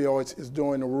opioids is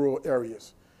doing in rural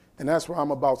areas. And that's why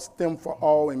I'm about STEM for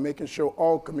all and making sure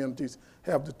all communities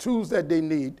have the tools that they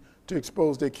need to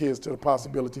expose their kids to the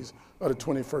possibilities of the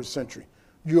 21st century.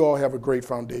 You all have a great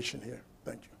foundation here.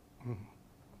 Thank you.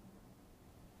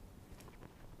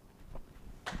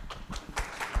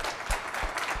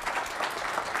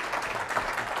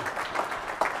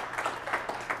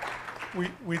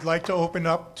 We'd like to open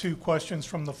up to questions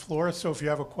from the floor. So if you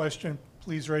have a question,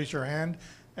 please raise your hand,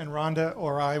 and Rhonda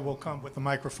or I will come with the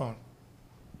microphone.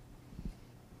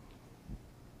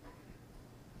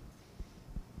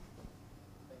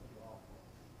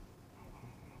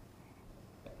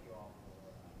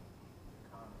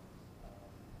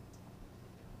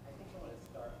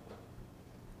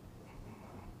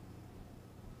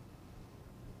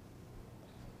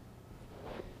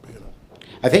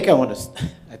 I think I want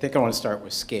to start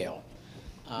with scale.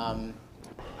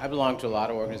 I belong to a lot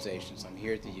of organizations. I'm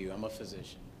here at the U. I'm a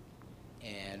physician,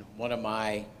 and one of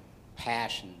my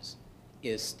passions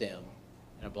is STEM,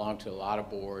 and I belong to a lot of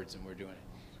boards, and we're doing it.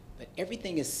 But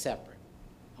everything is separate.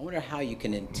 I wonder how you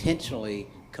can intentionally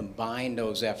combine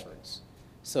those efforts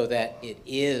so that it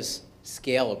is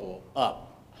scalable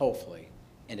up, hopefully,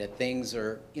 and that things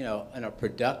are, you know, in a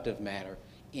productive manner,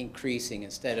 increasing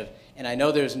instead of, and I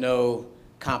know there's no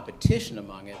competition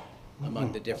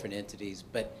among the different entities,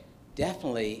 but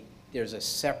definitely there's a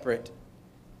separate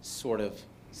sort of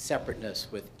separateness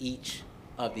with each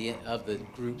of the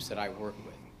groups that I work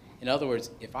with. In other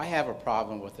words, if I have a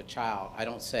problem with a child, I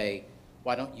don't say,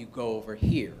 why don't you go over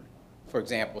here? For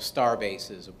example,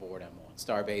 Starbase is a board I'm on.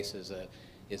 Starbase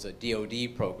is a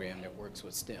DoD program that works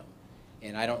with STEM.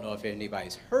 And I don't know if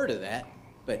anybody's heard of that,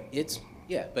 but it's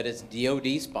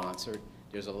DoD sponsored.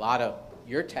 There's a lot of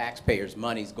your taxpayers'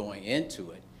 money's going into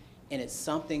it, and it's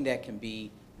something that can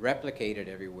be replicated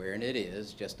everywhere, and it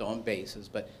is, just on basis.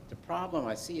 But the problem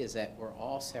I see is that we're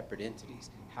all separate entities.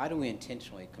 How do we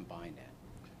intentionally combine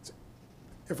that?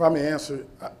 If I may answer,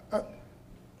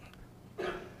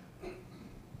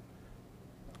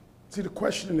 see, the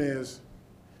question is,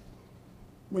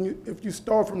 if you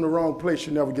start from the wrong place,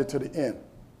 you never get to the end.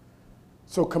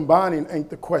 So combining ain't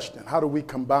the question. How do we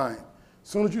combine? As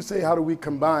soon as you say, how do we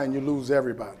combine, you lose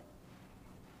everybody.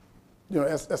 You know,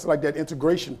 that's like that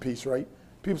integration piece, right?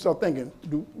 People start thinking,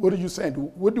 what are you saying?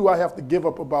 What do I have to give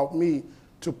up about me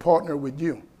to partner with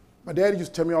you? My daddy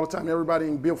used to tell me all the time, everybody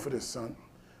ain't built for this, son.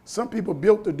 Some people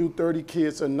built to do 30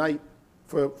 kids a night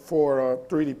for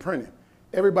 3D printing.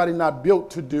 Everybody not built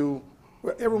to do,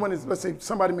 well, everyone is, let's say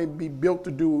somebody may be built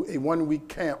to do a 1-week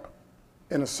camp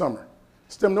in the summer.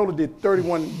 STEM NOLA did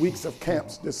 31 weeks of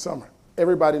camps this summer.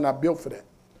 everybody not built for that.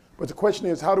 But the question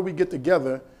is, how do we get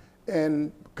together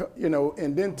and,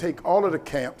 and then take all of the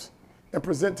camps and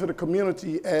present to the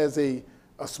community as a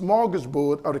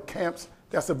smorgasbord of the camps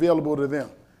that's available to them.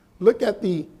 Look at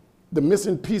the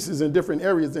missing pieces in different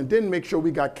areas and then make sure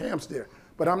we got camps there.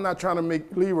 But I'm not trying to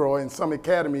make Leroy and some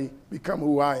academy become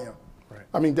who I am. Right.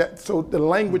 I mean, so the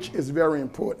language is very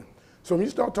important. So when you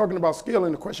start talking about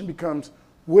scaling, the question becomes,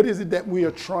 what is it that we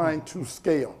are trying to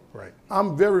scale? Right.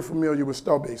 I'm very familiar with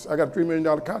Starbase. I got a $3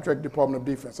 million contract, Department of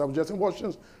Defense. I was just in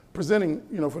Washington presenting,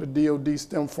 for the DOD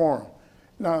STEM Forum.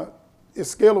 Now,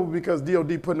 it's scalable because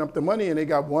DOD putting up the money and they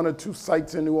got 1 or 2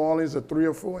 sites in New Orleans or 3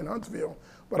 or 4 in Huntsville.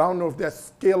 But I don't know if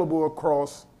that's scalable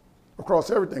across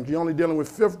everything. You're only dealing with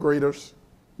 5th graders,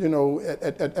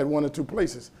 at 1 or 2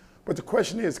 places. But the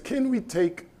question is, can we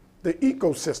take the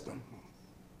ecosystem,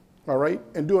 all right,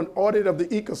 and do an audit of the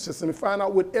ecosystem and find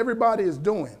out what everybody is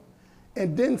doing,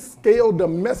 and then scale the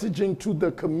messaging to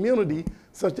the community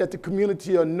such that the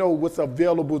community will know what's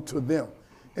available to them.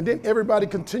 And then everybody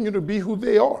continue to be who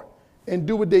they are and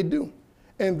do what they do.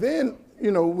 And then,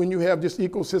 when you have this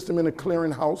ecosystem in a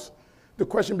clearinghouse, the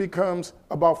question becomes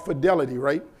about fidelity,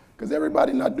 right? Because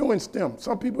everybody not doing STEM.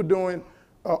 Some people doing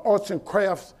arts and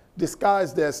crafts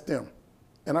disguised as STEM.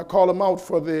 And I call them out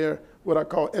for their, what I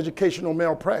call educational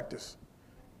malpractice.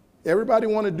 Everybody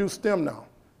want to do STEM now.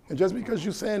 And just because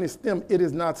you're saying it's STEM, it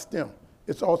is not STEM.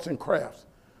 It's arts and crafts.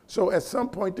 So at some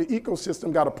point, the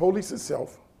ecosystem got to police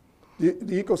itself. The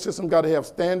ecosystem got to have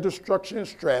standard structure and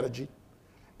strategy.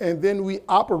 And then we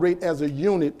operate as a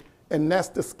unit, and that's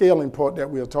the scaling part that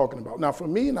we are talking about. Now, for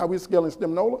me, now we're scaling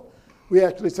STEM NOLA. We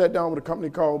actually sat down with a company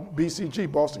called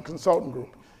BCG, Boston Consulting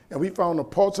Group, and we found the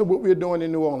parts of what we're doing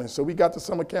in New Orleans. So we got the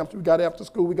summer camps, we got after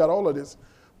school, we got all of this.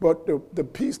 But the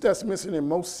piece that's missing in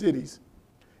most cities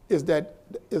is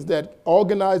that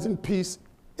organizing piece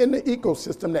in the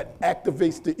ecosystem that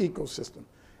activates the ecosystem.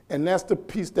 And that's the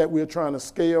piece that we're trying to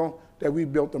scale, that we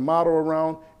built a model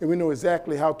around, and we know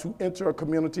exactly how to enter a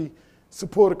community,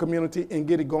 support a community, and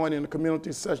get it going in the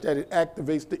community such that it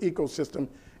activates the ecosystem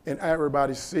and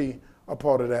everybody see a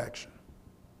part of the action.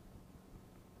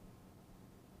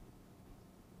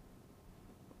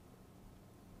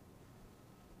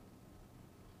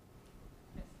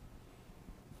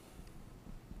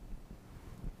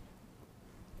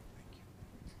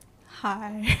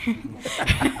 Hi.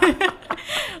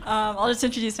 I'll just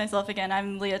introduce myself again.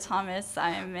 I'm Leah Thomas.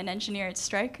 I'm an engineer at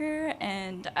Stryker,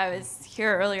 and I was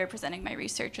here earlier presenting my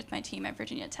research with my team at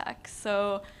Virginia Tech.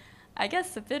 So I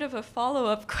guess a bit of a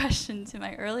follow-up question to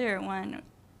my earlier one.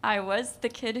 I was the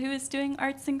kid who was doing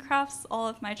arts and crafts all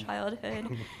of my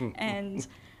childhood, and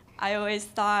I always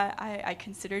thought I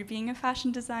considered being a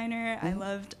fashion designer. I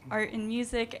loved art and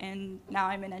music, and now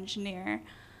I'm an engineer.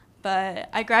 But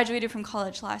I graduated from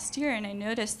college last year, and I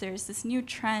noticed there's this new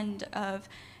trend of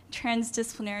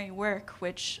transdisciplinary work,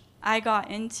 which I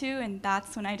got into, and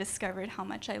that's when I discovered how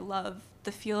much I love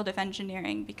the field of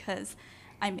engineering, because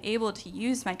I'm able to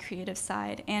use my creative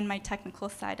side and my technical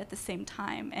side at the same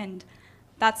time, and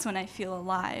that's when I feel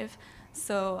alive.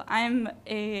 So I'm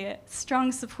a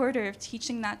strong supporter of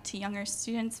teaching that to younger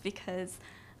students, because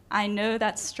I know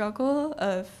that struggle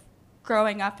of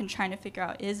growing up and trying to figure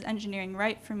out, is engineering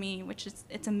right for me, which is,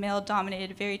 it's a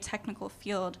male-dominated, very technical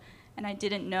field, and I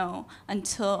didn't know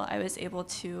until I was able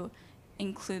to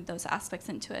include those aspects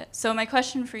into it. So my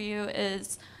question for you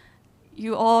is,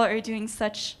 you all are doing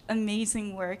such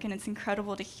amazing work, and it's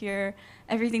incredible to hear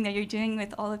everything that you're doing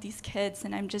with all of these kids,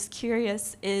 and I'm just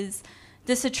curious, is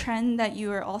this a trend that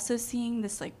you are also seeing,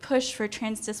 this like push for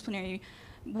transdisciplinary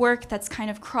work that's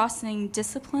kind of crossing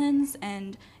disciplines?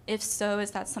 And if so,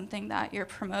 is that something that you're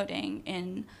promoting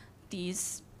in the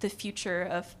future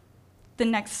of the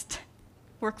next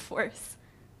workforce?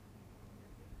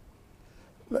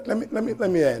 Let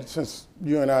me add, since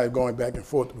you and I are going back and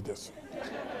forth with this.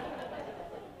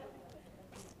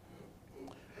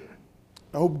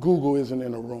 I hope Google isn't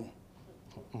in the room.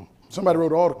 Somebody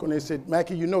wrote an article and they said,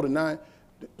 Mackie, in order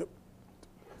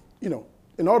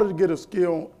to get a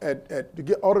skill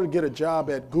in order to get a job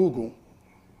at Google,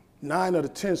 9 of the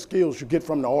 10 skills you get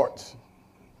from the arts.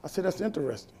 I said, that's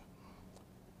interesting.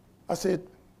 I said,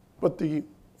 but the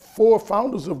 4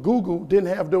 founders of Google didn't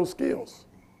have those skills.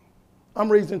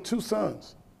 I'm raising 2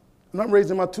 sons, and I'm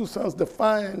raising my 2 sons to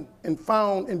find and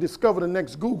found and discover the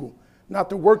next Google, not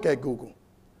to work at Google.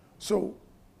 So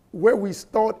where we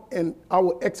start and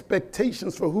our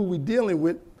expectations for who we're dealing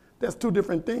with, that's 2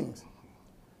 different things.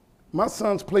 My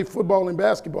sons play football and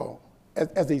basketball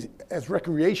as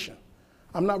recreation.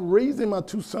 I'm not raising my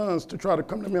 2 sons to try to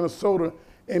come to Minnesota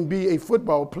and be a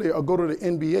football player or go to the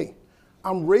NBA.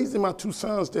 I'm raising my two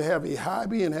sons to have a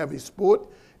hobby and have a sport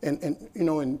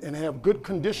and have good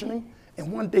conditioning,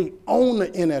 and one day own the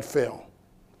NFL,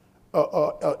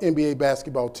 NBA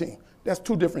basketball team. That's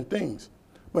two different things.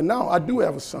 But now I do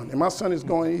have a son, and my son is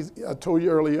going, I told you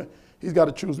earlier, he's got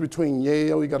to choose between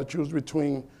Yale, he got to choose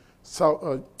between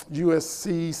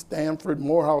USC, Stanford,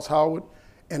 Morehouse, Howard,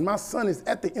 and my son is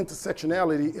at the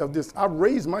intersectionality of this. I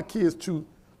raised my kids to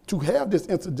have this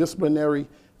interdisciplinary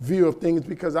view of things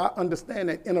because I understand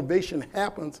that innovation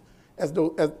happens at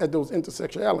those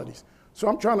intersectionalities. So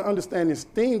I'm trying to understand this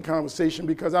STEAM conversation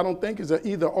because I don't think it's an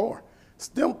either or.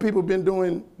 STEM people have been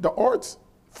doing the arts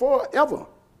forever.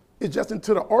 It's just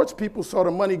until the arts people saw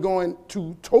the money going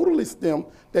to totally STEM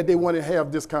that they want to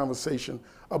have this conversation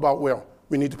about, well,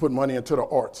 we need to put money into the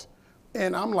arts.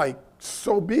 And I'm like,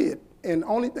 so be it. And the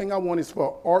only thing I want is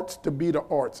for arts to be the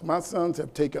arts. My sons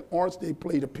have taken arts, they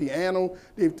play the piano,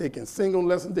 they've taken singing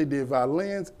lessons, they did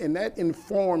violins, and that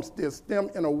informs their STEM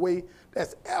in a way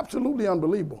that's absolutely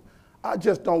unbelievable. I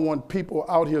just don't want people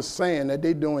out here saying that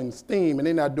they're doing STEAM and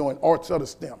they're not doing arts of the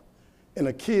STEM. And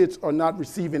the kids are not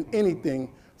receiving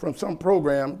anything from some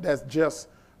program that's just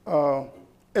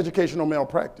educational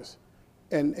malpractice.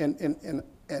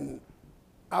 And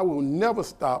I will never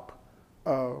stop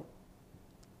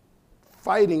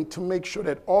fighting to make sure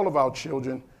that all of our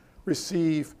children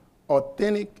receive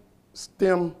authentic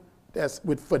STEM that's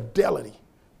with fidelity,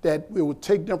 that it will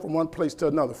take them from one place to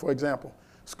another. For example,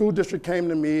 school district came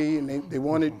to me and they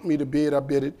wanted me to bid, I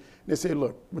bid it. And they said,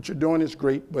 look, what you're doing is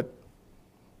great, but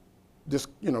this,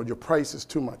 your price is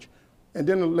too much. And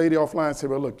then the lady offline said,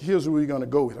 well, look, here's who we're gonna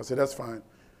go with. I said, that's fine.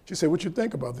 She said, what you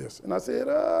think about this? And I said,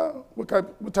 what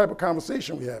type of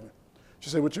conversation we having?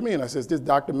 She said, what you mean? I said, is this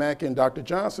Dr. Mackie and Dr.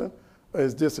 Johnson, or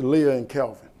is this Leah and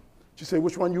Kelvin? She said,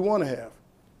 which one you want to have?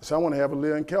 I said, I want to have a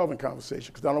Leah and Kelvin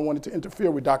conversation because I don't want it to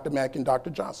interfere with Dr. Mackie and Dr.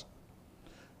 Johnson.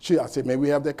 I said, may we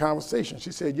have that conversation?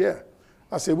 She said, yeah.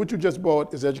 I said, what you just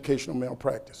bought is educational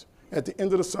malpractice. At the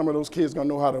end of the summer, those kids are going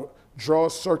to know how to draw a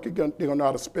circuit, they're going to know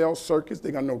how to spell circuits,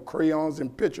 they're going to know crayons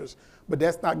and pictures, but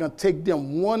that's not going to take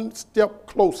them one step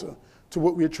closer to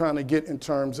what we're trying to get in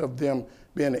terms of them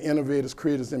being the innovators,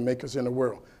 creators, and makers in the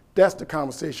world. That's the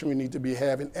conversation we need to be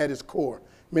having at its core.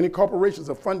 Many corporations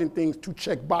are funding things to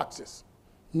check boxes,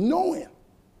 knowing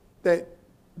that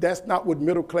that's not what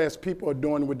middle-class people are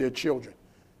doing with their children.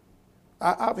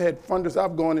 I've had funders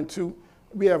I've gone into.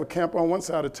 We have a camp on one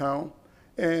side of town,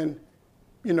 and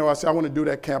I said, I want to do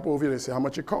that camp over here. They said, how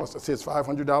much it costs? I said, it's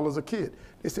 $500 a kid.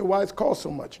 They said, why it's cost so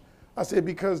much? I said,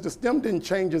 because the STEM didn't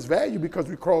change its value because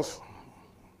we crossed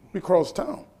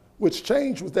town. What's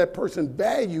changed was that person's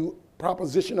value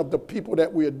proposition of the people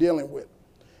that we are dealing with.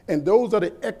 And those are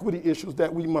the equity issues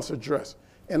that we must address.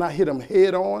 And I hit them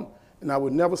head on, and I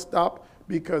would never stop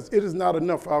because it is not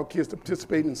enough for our kids to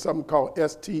participate in something called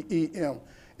STEM,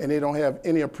 and they don't have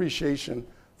any appreciation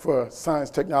for science,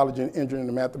 technology, and engineering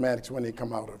and mathematics when they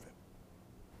come out of it.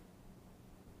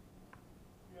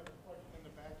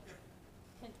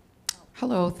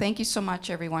 Hello, thank you so much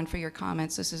everyone for your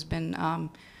comments. This has been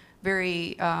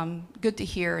very good to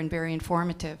hear and very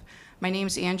informative. My name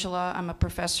is Angela. I'm a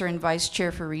professor and vice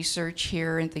chair for research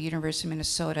here at the University of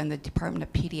Minnesota in the Department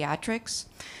of Pediatrics.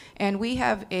 And we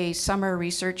have a summer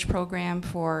research program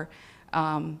for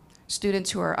students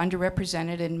who are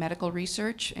underrepresented in medical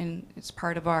research, and it's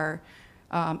part of our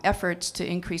efforts to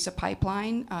increase a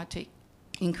pipeline, to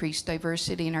increase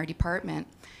diversity in our department.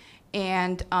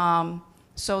 And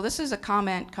so this is a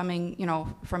comment coming,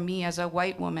 from me as a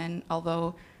white woman,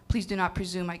 although please do not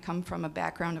presume I come from a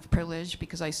background of privilege,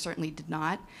 because I certainly did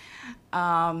not.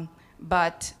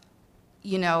 But,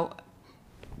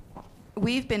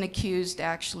 we've been accused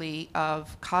actually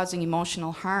of causing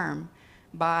emotional harm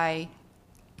by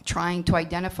trying to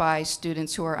identify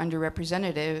students who are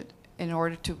underrepresented in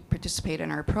order to participate in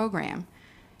our program.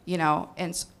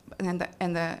 And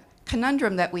the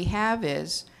conundrum that we have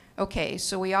is, okay,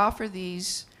 so we offer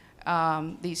these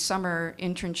summer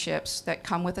internships that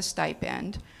come with a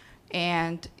stipend,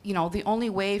 and the only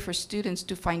way for students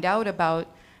to find out about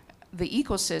the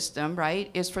ecosystem, right,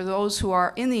 is for those who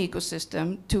are in the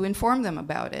ecosystem to inform them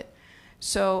about it.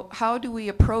 So how do we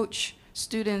approach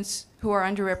students who are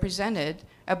underrepresented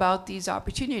about these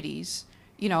opportunities,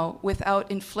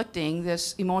 without inflicting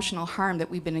this emotional harm that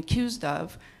we've been accused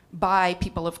of by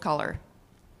people of color?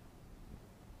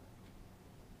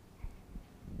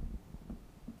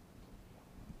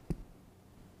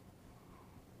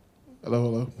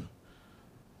 Hello.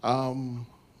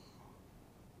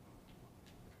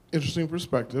 Interesting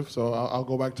perspective. So I'll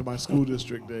go back to my school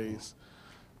district days.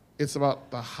 It's about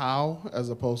the how as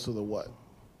opposed to the what.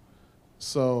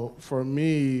 So for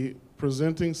me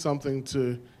presenting something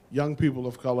to young people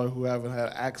of color who haven't had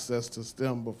access to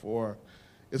STEM before.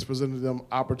 It's presenting them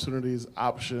opportunities,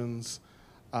 options,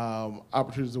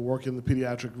 opportunities to work in the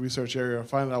pediatric research area,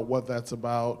 finding out what that's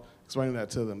about, explaining that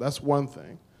to them. That's one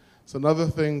thing. It's another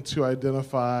thing to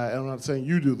identify, and I'm not saying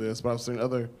you do this, but I've seen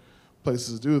other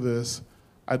places do this,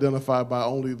 identify by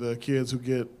only the kids who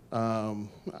get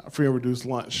free and reduced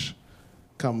lunch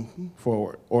come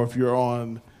forward. Or if you're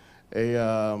on a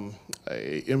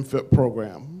MFIP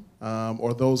program,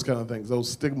 or those kind of things, those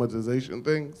stigmatization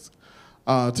things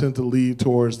tend to lead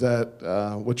towards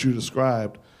that, what you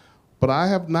described. But I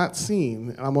have not seen,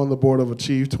 and I'm on the board of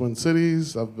Achieve Twin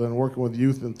Cities, I've been working with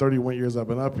youth in 31 years I've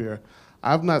been up here,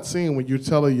 I've not seen when you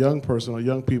tell a young person or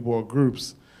young people or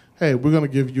groups, hey, we're gonna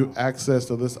give you access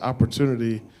to this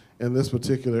opportunity in this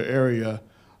particular area,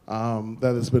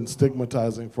 that has been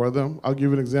stigmatizing for them. I'll give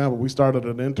you an example. We started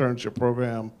an internship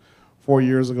program 4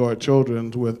 years ago at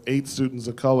Children's with 8 students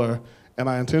of color, and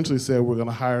I intentionally said we're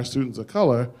gonna hire students of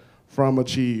color from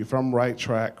Achieve, from Right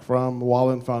Track, from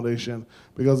Wallen Foundation,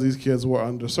 because these kids were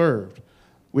underserved.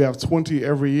 We have 20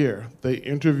 every year. They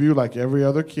interview like every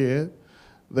other kid.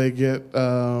 They get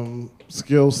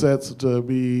skill sets to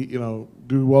be,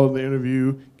 do well in the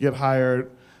interview, get hired.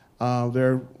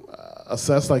 They're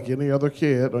assessed like any other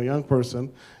kid or young person,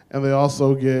 and they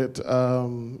also get,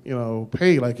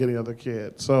 paid like any other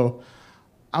kid. So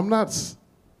I'm not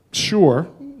sure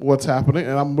what's happening,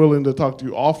 and I'm willing to talk to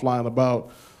you offline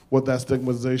about what that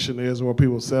stigmatization is or what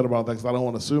people said about that, because I don't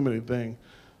want to assume anything.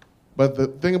 But the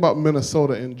thing about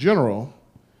Minnesota in general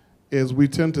is we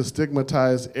tend to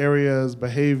stigmatize areas,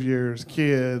 behaviors,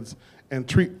 kids, and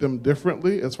treat them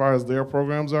differently as far as their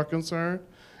programs are concerned,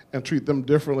 and treat them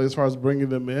differently as far as bringing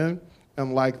them in,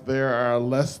 and like they are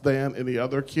less than any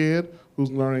other kid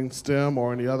who's learning STEM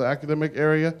or any other academic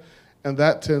area, and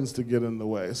that tends to get in the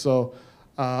way. So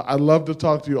I'd love to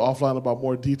talk to you offline about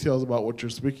more details about what you're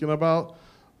speaking about,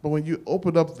 but when you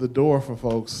open up the door for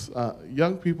folks,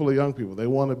 young people are young people. They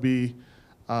want to be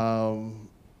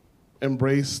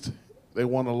embraced, they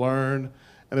want to learn,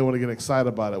 and they want to get excited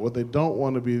about it. What they don't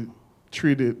want to be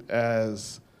treated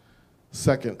as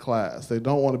second class. They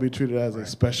don't want to be treated as a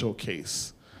special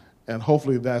case. And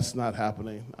hopefully that's not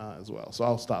happening as well. So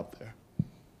I'll stop there.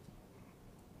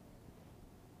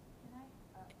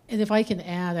 And if I can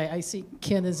add, I see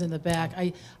Ken is in the back.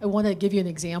 I want to give you an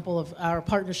example of our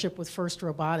partnership with First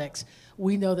Robotics.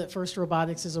 We know that First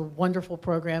Robotics is a wonderful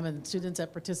program, and students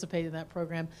that participate in that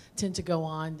program tend to go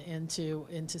on into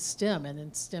STEM and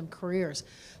in STEM careers.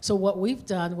 So what we've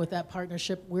done with that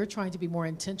partnership, we're trying to be more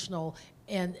intentional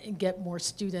and get more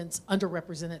students,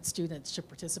 underrepresented students, to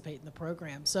participate in the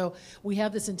program. So we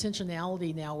have this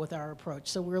intentionality now with our approach.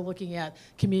 So we're looking at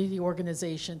community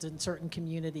organizations in certain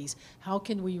communities. How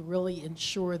can we really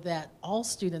ensure that all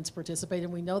students participate?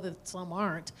 And we know that some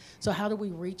aren't. So how do we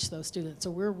reach those students?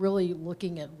 So we're really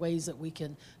looking at ways that we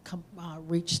can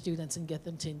reach students and get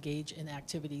them to engage in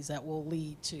activities that will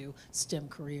lead to STEM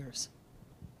careers.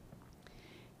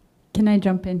 Can I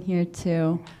jump in here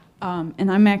too?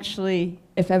 And I'm actually,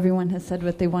 if everyone has said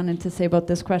what they wanted to say about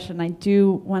this question, I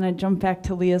do want to jump back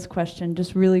to Leah's question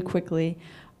just really quickly.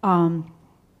 So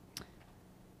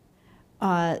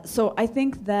I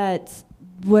think that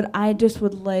what I just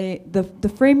would lay, the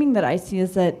framing that I see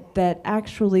is that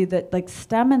actually that like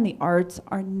STEM and the arts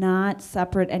are not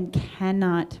separate and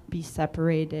cannot be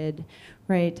separated,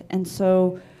 right? And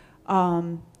so,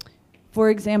 for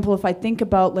example, if I think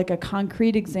about like a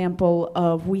concrete example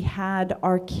of we had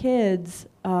our kids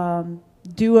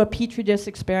do a Petri dish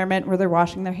experiment where they're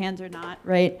washing their hands or not,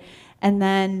 right? And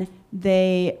then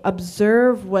they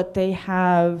observe what they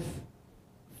have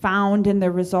found in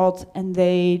their results and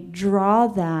they draw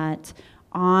that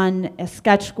on a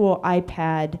Sketch School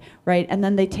iPad, right? And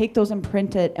then they take those and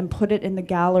print it and put it in the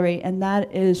gallery, and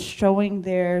that is showing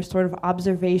their sort of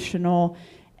observational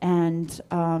and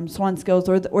so on skills,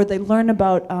 or they learn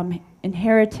about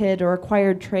inherited or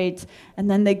acquired traits, and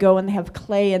then they go and they have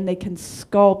clay and they can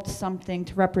sculpt something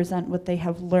to represent what they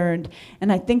have learned.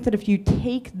 And I think that if you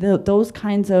take those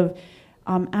kinds of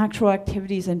actual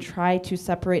activities and try to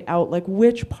separate out like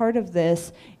which part of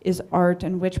this is art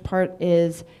and which part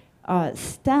is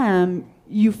STEM,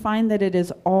 you find that it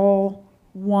is all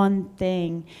one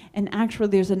thing. And actually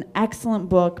there's an excellent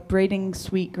book, Braiding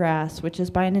Sweetgrass, which is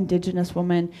by an Indigenous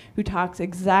woman who talks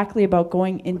exactly about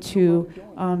going into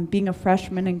being a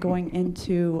freshman and going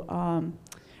into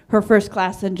her first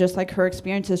class and just like her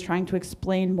experiences trying to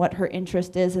explain what her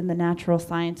interest is in the natural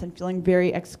science and feeling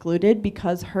very excluded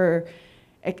because her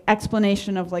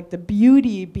explanation of like the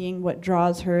beauty being what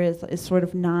draws her is sort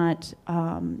of not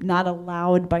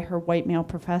allowed by her white male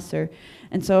professor.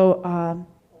 And so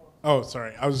oh,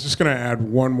 sorry. I was just going to add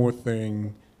one more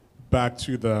thing back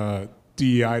to the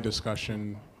DEI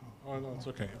discussion. Oh, no, it's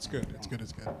okay. It's good. It's good.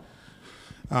 It's good.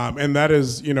 And that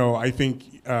is, you know, I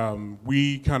think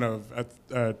we kind of,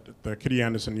 at the Kitty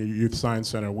Andersen Youth Science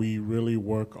Center, we really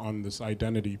work on this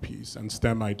identity piece and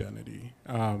STEM identity.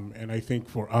 And I think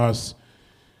for us,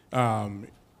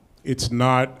 it's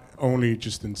not only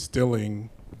just instilling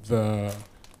the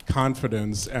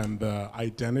confidence and the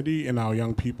identity in our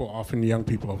young people, often young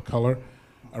people of color,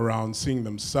 around seeing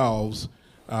themselves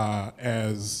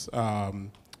as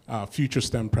future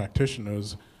STEM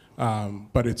practitioners,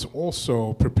 but it's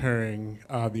also preparing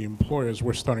the employers.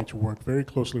 We're starting to work very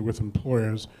closely with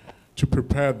employers to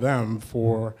prepare them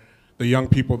for the young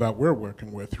people that we're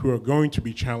working with who are going to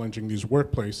be challenging these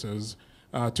workplaces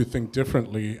to think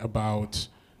differently about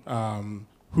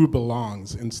who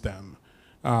belongs in STEM.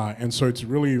 And so it's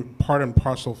really part and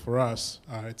parcel for us.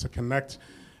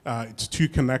 It's two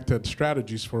connected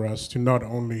strategies for us to not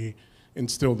only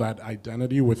instill that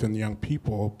identity within young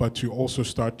people, but to also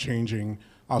start changing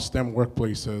our STEM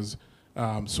workplaces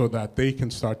so that they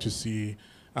can start to see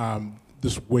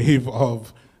this wave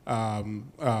of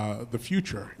the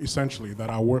future, essentially, that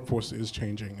our workforce is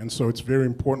changing. And so it's very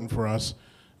important for us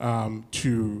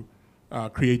to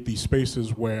create these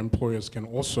spaces where employers can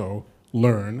also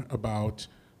learn about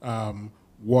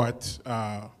what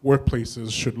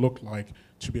workplaces should look like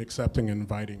to be accepting and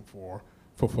inviting for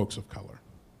folks of color.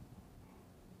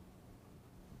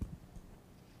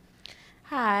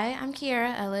 Hi, I'm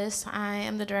Kiara Ellis. I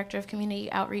am the Director of Community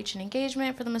Outreach and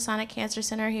Engagement for the Masonic Cancer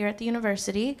Center here at the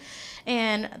university.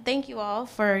 And thank you all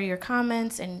for your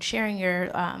comments and sharing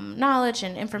your knowledge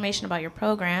and information about your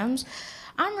programs.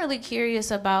 I'm really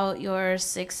curious about your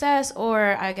success,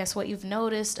 or I guess what you've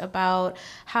noticed about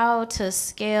how to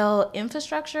scale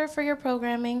infrastructure for your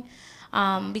programming.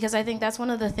 Because I think that's one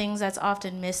of the things that's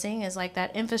often missing is like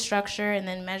that infrastructure and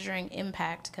then measuring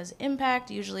impact, because impact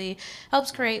usually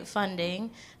helps create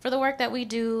funding for the work that we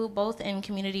do both in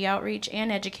community outreach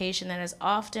and education. That is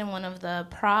often one of the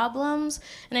problems,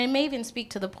 and I may even speak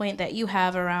to the point that you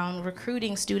have around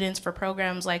recruiting students for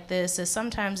programs like this, is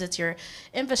sometimes it's your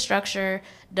infrastructure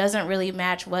doesn't really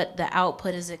match what the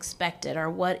output is expected or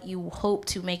what you hope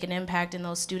to make an impact in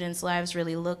those students' lives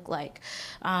really look like.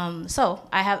 So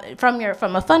I have,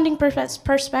 from a funding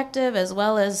perspective as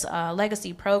well as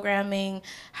legacy programming,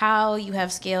 how you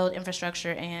have scaled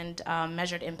infrastructure and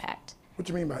measured impact. What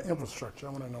do you mean by infrastructure?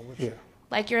 I want to know what you...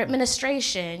 Like your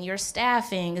administration, your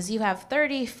staffing, is you have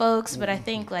 30 folks, but I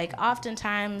think like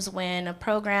oftentimes when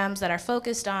programs that are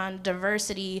focused on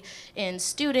diversity in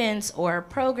students or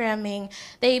programming,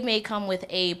 they may come with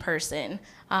a person.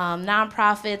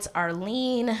 Nonprofits are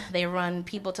lean, they run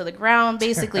people to the ground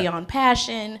basically on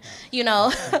passion, you know.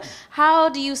 How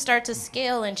do you start to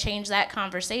scale and change that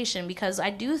conversation? Because I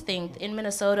do think in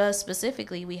Minnesota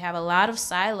specifically, we have a lot of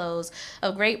silos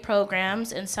of great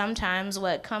programs, and sometimes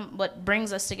what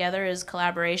brings us together is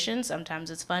collaboration,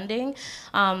 sometimes it's funding,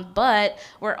 but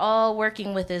we're all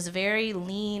working with this very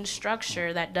lean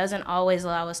structure that doesn't always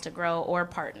allow us to grow or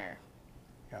partner.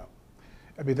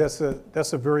 I mean, that's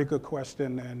a very good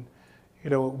question. And, you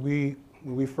know, when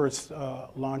we first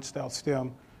launched out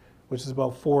STEM, which is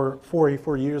about four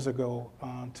years ago,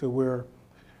 to where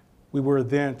we were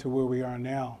then to where we are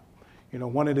now, you know,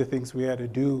 one of the things we had to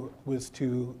do was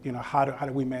to, you know, how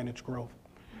do we manage growth?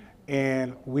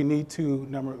 And we need to,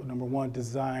 number one,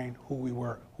 design who we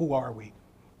were, who are we,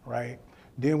 right?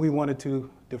 Then we wanted to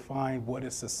define what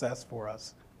is success for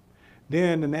us.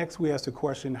 Then the next we asked the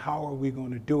question, how are we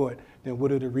going to do it? Then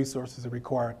what are the resources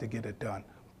required to get it done?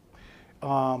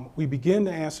 We begin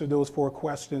to answer those 4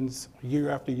 questions year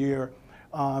after year,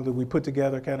 that we put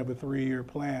together kind of a 3-year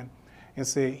plan and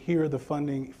say, here are the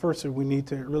funding. First, we need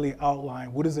to really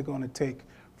outline what is it going to take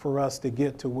for us to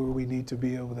get to where we need to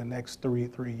be over the next 3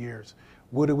 years.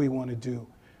 What do we want to do?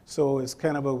 So it's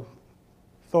kind of a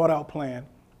thought out plan,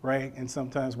 right? And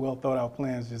sometimes well thought out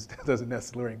plans just doesn't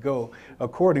necessarily go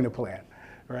according to plan,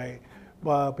 right?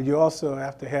 But you also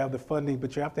have to have the funding,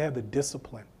 but you have to have the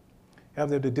discipline. You have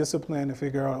to have the discipline to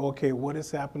figure out, okay, what is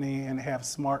happening, and have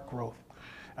smart growth.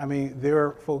 I mean, there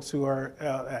are folks who are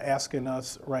asking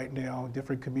us right now,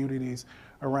 different communities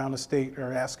around the state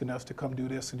are asking us to come do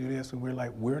this and do this, and we're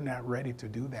like, we're not ready to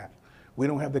do that. We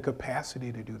don't have the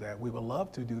capacity to do that. We would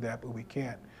love to do that, but we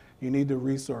can't. You need the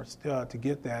resource to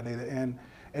get that.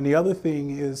 And the other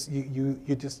thing is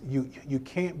you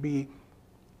can't be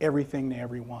everything to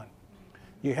everyone.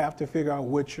 You have to figure out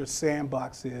what your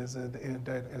sandbox is. And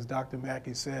as Dr.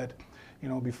 Mackie said,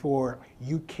 before,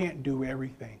 you can't do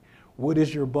everything. What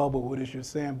is your bubble? What is your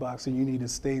sandbox? And you need to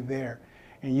stay there.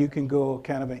 And you can go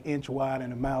kind of an inch wide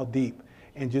and a mile deep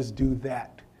and just do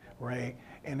that, right?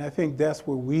 And I think that's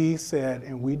where we said,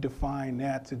 and we defined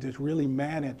that to just really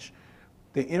manage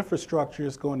the infrastructure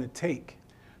it's going to take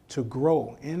to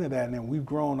grow into that. And then we've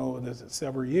grown over the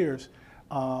several years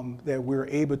that we're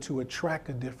able to attract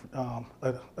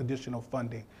additional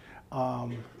funding,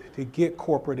 to get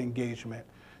corporate engagement,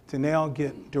 to now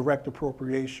get direct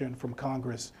appropriation from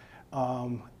Congress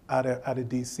out of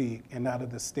DC and out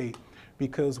of the state,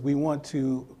 because we want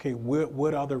to, okay,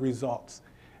 what are the results?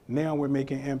 Now we're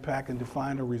making impact and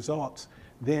define the results,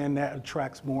 then that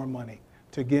attracts more money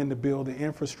to again to build the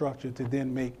infrastructure to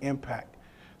then make impact.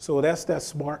 So that's that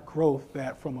smart growth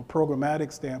that from a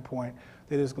programmatic standpoint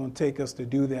that is going to take us to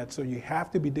do that. So you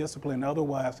have to be disciplined,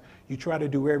 otherwise you try to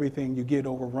do everything, you get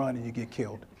overrun and you get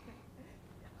killed.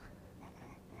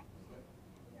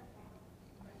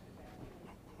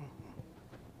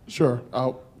 Sure,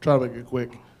 I'll try to make it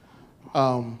quick.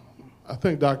 I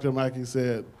think Dr. Mackie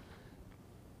said it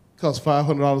costs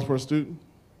 $500 per student.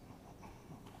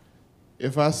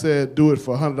 If I said do it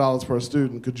for $100 per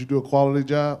student, could you do a quality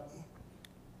job?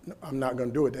 No, I'm not going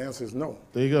to do it. The answer is no.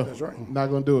 There you go. That's right. Not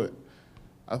going to do it.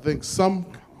 I think some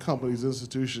companies,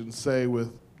 institutions say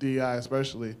with DEI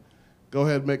especially, go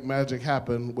ahead and make magic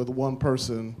happen with one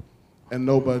person and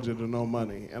no budget and no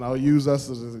money. And I'll use us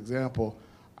as an example.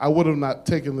 I would have not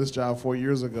taken this job 4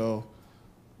 years ago,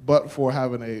 but for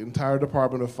having an entire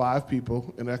department of 5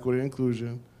 people in equity and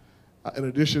inclusion, in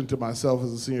addition to myself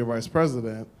as a senior vice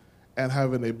president, and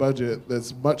having a budget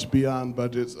that's much beyond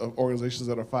budgets of organizations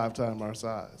that are 5 times our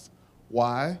size.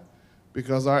 Why?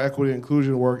 Because our equity and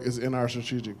inclusion work is in our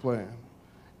strategic plan.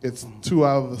 It's 2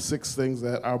 out of the 6 things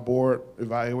that our board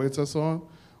evaluates us on.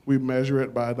 We measure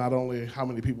it by not only how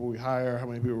many people we hire, how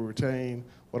many people we retain,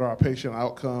 what are our patient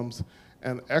outcomes,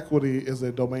 and equity is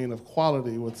a domain of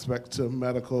quality with respect to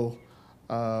medical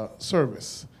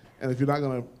service. And if you're not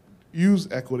gonna use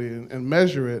equity and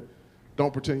measure it,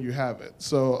 don't pretend you have it.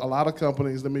 So a lot of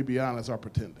companies, let me be honest, are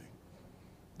pretending.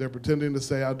 They're pretending to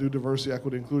say, I'll do diversity,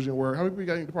 equity, inclusion work. How many people you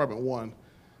got in your department? 1.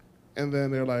 And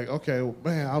then they're like, okay, well,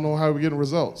 man, I don't know how we're getting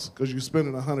results, because you're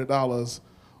spending $100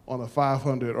 on a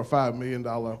 $500 or $5 million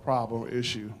problem or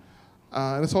issue.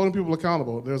 And it's holding people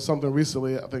accountable. There's something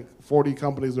recently, I think 40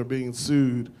 companies are being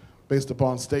sued based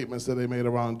upon statements that they made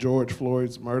around George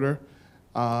Floyd's murder.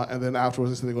 And then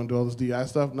afterwards they said they're gonna do all this DI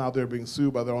stuff. Now they're being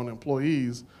sued by their own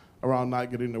employees around not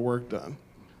getting their work done.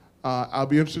 I'll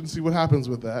be interested to see what happens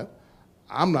with that.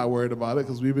 I'm not worried about it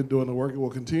because we've been doing the work and we'll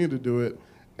continue to do it.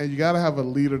 And you gotta have a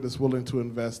leader that's willing to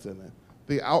invest in it.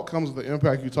 The outcomes of the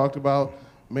impact you talked about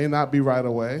may not be right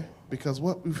away, because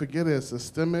what we forget is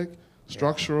systemic,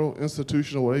 structural,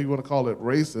 institutional, whatever you wanna call it,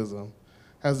 racism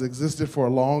has existed for a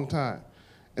long time.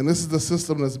 And this is the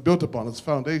system that's built upon its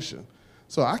foundation.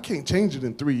 So I can't change it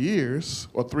in 3 years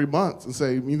or 3 months and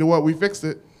say, you know what, we fixed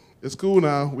it. It's cool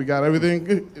now, we got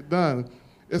everything done.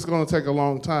 It's gonna take a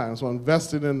long time. So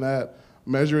investing in that,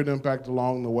 measuring impact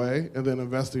along the way, and then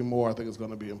investing more, I think is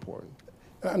gonna be important.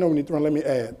 I know we need to run, let me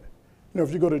add.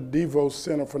 If you go to DeVos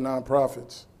Center for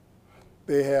Nonprofits,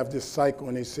 they have this cycle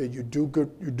and they say you do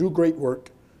great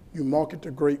work, you market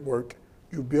the great work,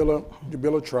 you build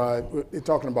a tribe. They're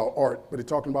talking about art, but they're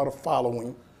talking about a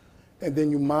following, and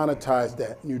then you monetize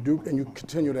that, and you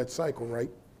continue that cycle, right?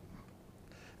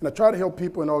 And I try to help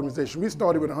people in organizations. We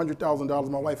started with $100,000,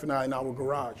 my wife and I, in our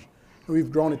garage. And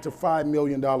we've grown it to $5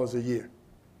 million a year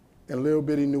in little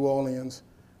bitty New Orleans,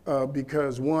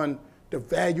 because one, the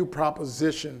value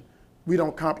proposition, we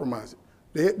don't compromise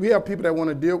it. We have people that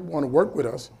want to work with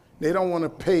us. They don't want to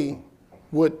pay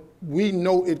what we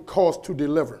know it costs to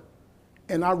deliver.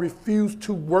 And I refuse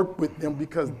to work with them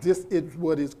because this is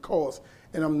what it costs.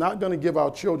 And I'm not going to give our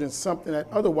children something that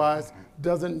otherwise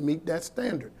doesn't meet that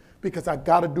standard, because I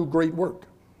got to do great work.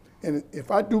 And if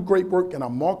I do great work and I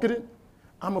market it,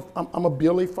 I'm a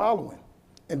build a following.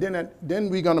 And then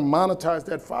we're going to monetize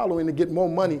that following to get more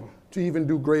money to even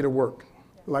do greater work.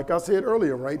 Like I said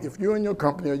earlier, right? If you're in your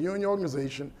company or you're in your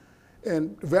organization,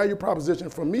 and the value proposition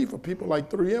for me, for people like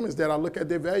 3M, is that I look at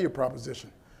their value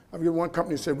proposition. I've got one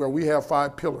company said, well, we have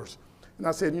 5 pillars. And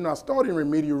I said, I started in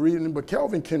remedial reading, but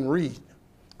Kelvin can read.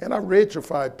 And I read your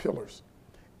 5 pillars.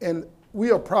 And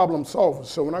we are problem solvers.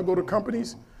 So when I go to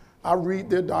companies, I read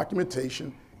their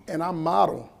documentation and I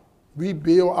model. We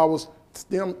build our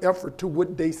STEM effort to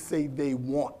what they say they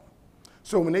want.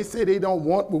 So when they say they don't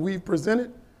want what we've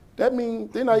presented, that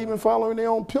means they're not even following their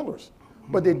own pillars.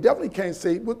 But they definitely can't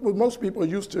say, what most people are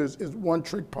used to is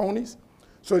one-trick ponies.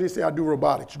 So they say, I do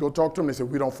robotics. You go talk to them, they say,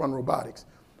 we don't fund robotics.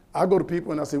 I go to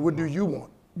people and I say, what do you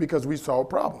want? Because we solve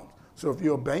problems. So if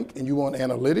you're a bank and you want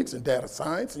analytics and data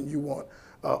science and you want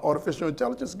artificial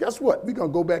intelligence, guess what? We're going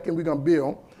to go back and we're going to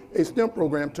build a STEM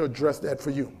program to address that for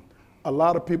you. A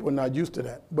lot of people are not used to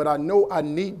that, but I know I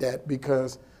need that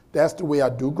because that's the way I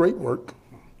do great work.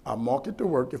 I market the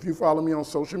work. If you follow me on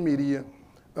social media,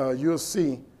 you'll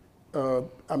see, I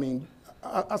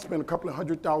spend a couple of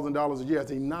 $100,000 a year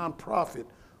as a nonprofit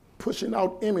pushing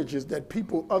out images that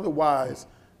people otherwise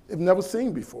have never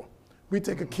seen before. We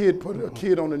take a kid, put a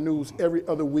kid on the news every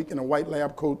other week in a white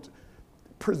lab coat,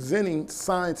 presenting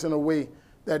science in a way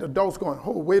that adults going,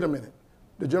 oh, wait a minute.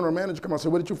 The general manager come out and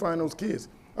said, where did you find those kids?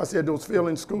 I said, those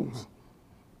failing schools.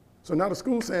 So now the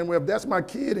school's saying, well, if that's my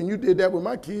kid and you did that with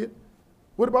my kid,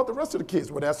 what about the rest of the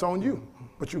kids? Well, that's on you,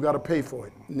 but you got to pay for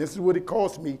it. And this is what it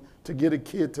cost me to get a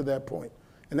kid to that point.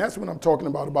 And that's what I'm talking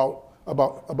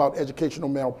about educational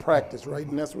malpractice, right?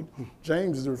 And that's what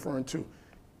James is referring to.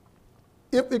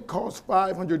 If it costs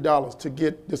 $500 to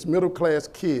get this middle-class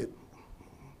kid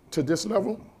to this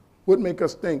level, would make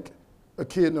us think a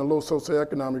kid in a low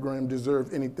socioeconomic range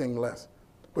deserves anything less.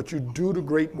 But you do the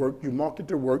great work, you market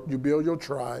the work, you build your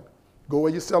tribe, go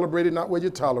where you're celebrated, not where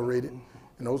you're tolerated.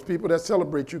 And those people that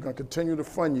celebrate you are going to continue to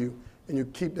fund you, and you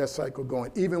keep that cycle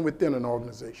going, even within an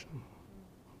organization.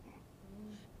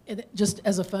 And just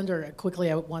as a funder,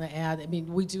 quickly, I want to add, I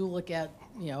mean, we do look at,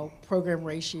 program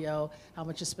ratio, how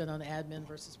much is spent on admin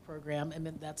versus program. I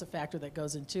mean, that's a factor that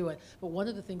goes into it. But one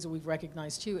of the things that we've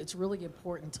recognized, too, it's really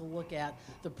important to look at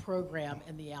the program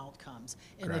and the outcomes.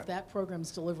 And if that program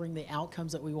is delivering the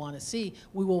outcomes that we want to see,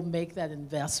 we will make that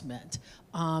investment.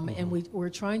 And we're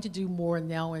trying to do more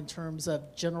now in terms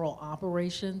of general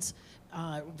operations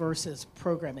versus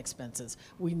program expenses.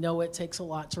 We know it takes a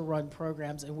lot to run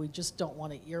programs, and we just don't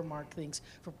want to earmark things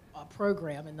for a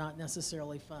program and not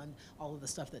necessarily fund all of the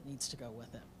stuff that needs to go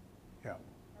with it. Yeah.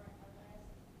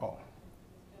 Oh.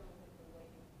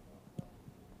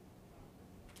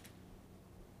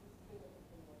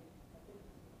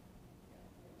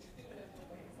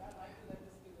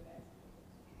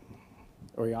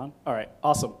 Are we on? All right,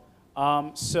 awesome.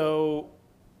 So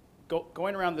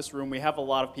going around this room, we have a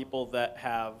lot of people that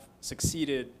have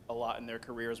succeeded a lot in their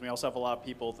careers. We also have a lot of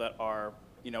people that are,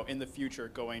 in the future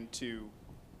going to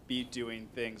be doing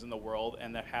things in the world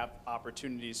and that have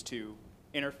opportunities to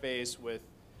interface with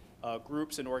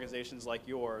groups and organizations like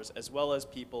yours, as well as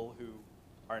people who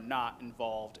are not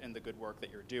involved in the good work that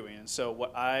you're doing. And so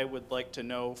what I would like to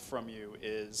know from you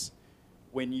is,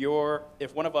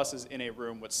 if one of us is in a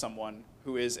room with someone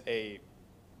who is a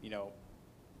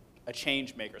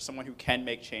change maker, someone who can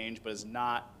make change but is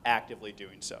not actively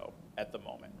doing so at the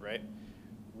moment, right?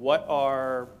 What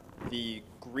are the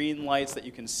green lights that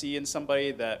you can see in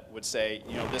somebody that would say,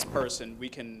 this person, we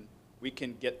can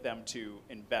get them to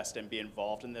invest and be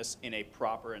involved in this in a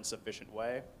proper and sufficient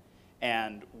way?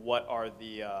 And what are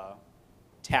the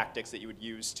tactics that you would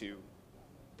use to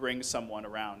bring someone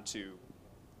around to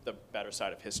the better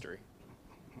side of history?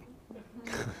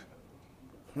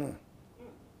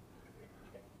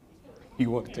 You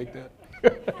want to take that?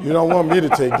 You don't want me to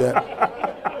take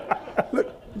that.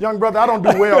 Look, young brother, I don't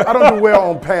do well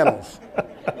on panels.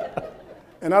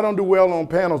 And I don't do well on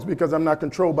panels because I'm not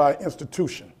controlled by an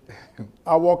institution.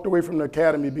 I walked away from the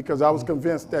academy because I was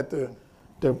convinced that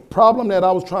the problem that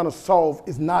I was trying to solve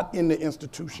is not in the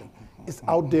institution. It's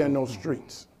out there in those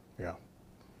streets. Yeah.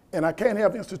 And I can't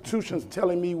have institutions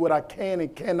telling me what I can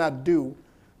and cannot do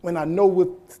when I know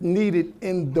what's needed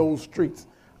in those streets.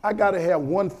 I got to have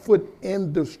one foot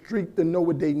in the street to know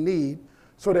what they need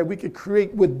so that we can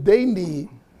create what they need,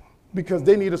 because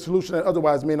they need a solution that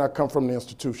otherwise may not come from the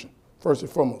institution, first and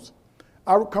foremost.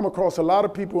 I would come across a lot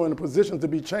of people in a position to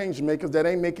be change makers that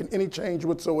ain't making any change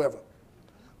whatsoever.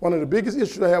 One of the biggest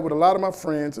issues I have with a lot of my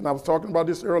friends, and I was talking about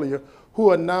this earlier, who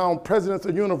are now presidents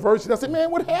of universities, I said, man,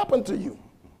 what happened to you?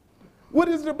 What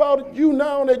is it about you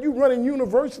now that you running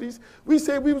universities? We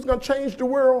said we was going to change the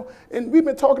world, and we've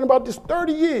been talking about this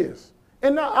 30 years.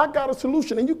 And now I got a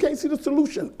solution, and you can't see the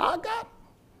solution I got?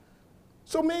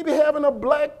 So maybe having a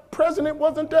black president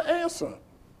wasn't the answer.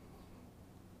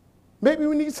 Maybe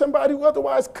we need somebody who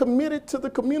otherwise committed to the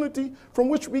community from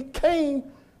which we came,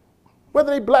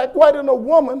 whether they black, white, or a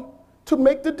woman, to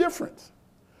make the difference.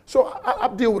 So I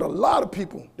deal with a lot of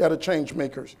people that are change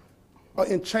makers,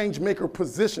 in change maker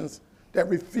positions, that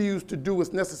refuse to do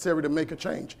what's necessary to make a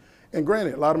change. And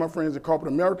granted, a lot of my friends in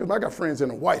corporate America, I got friends in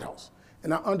the White House,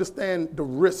 and I understand the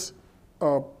risk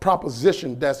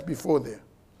proposition that's before there.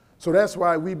 So that's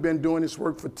why we've been doing this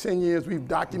work for 10 years. We've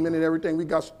documented everything. We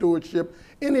got stewardship.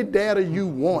 Any data you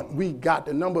want, we got.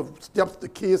 The number of steps the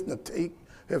kids can take,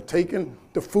 have taken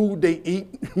the food they eat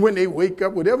when they wake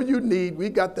up, whatever you need, we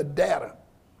got the data.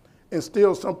 And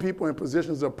still some people in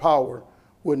positions of power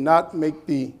would not make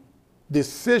the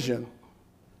decision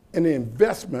and the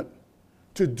investment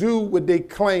to do what they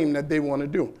claim that they want to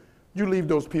do. You leave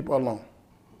those people alone.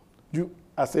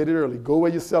 I said it earlier, go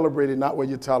where you're celebrated, not where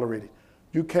you're tolerated.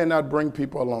 You cannot bring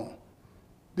people along.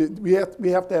 We have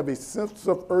to have a sense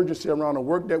of urgency around the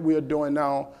work that we are doing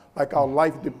now, like our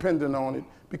life dependent on it,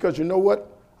 because you know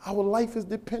what? Our life is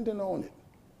dependent on it.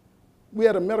 We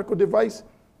had a medical device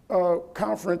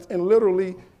conference, and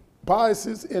literally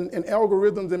biases and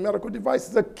algorithms and medical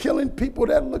devices are killing people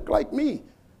that look like me.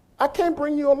 I can't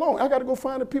bring you along. I got to go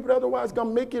find the people that otherwise going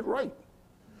to make it right.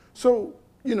 So,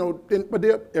 you know, but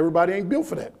everybody ain't built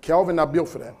for that. Calvin not built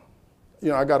for that. You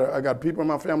know, I got people in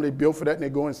my family built for that, and they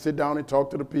go and sit down and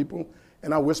talk to the people,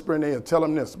 and I whisper in there and tell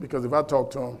them this, because if I talk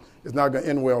to them, it's not going to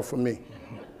end well for me.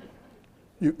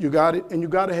 You got it, and you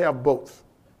got to have both,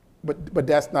 but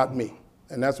that's not me.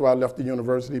 And that's why I left the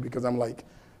university, because I'm like,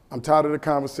 I'm tired of the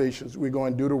conversations. We're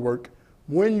going to do the work.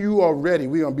 When you are ready,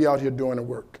 we're going to be out here doing the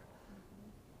work.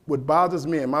 What bothers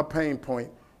me and my pain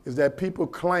point is that people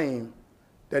claim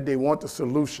that they want the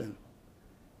solution.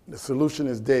 The solution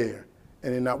is there,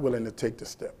 and they're not willing to take the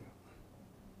step.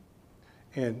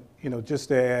 And, you know, just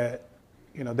to add,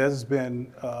 you know, that's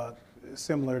been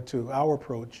similar to our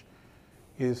approach,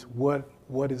 is what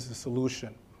is the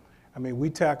solution? I mean, we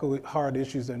tackle hard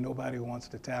issues that nobody wants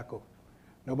to tackle.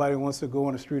 Nobody wants to go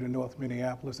on the street of North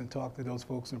Minneapolis and talk to those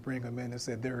folks and bring them in and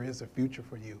say, there is a future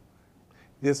for you.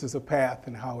 This is a path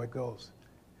and how it goes.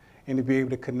 And to be able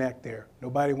to connect there.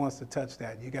 Nobody wants to touch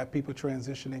that. You got people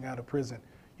transitioning out of prison.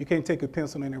 You can't take a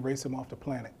pencil and erase them off the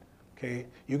planet, okay?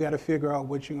 You got to figure out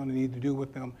what you're going to need to do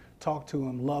with them, talk to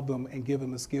them, love them, and give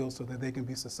them the skills so that they can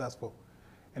be successful.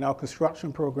 In our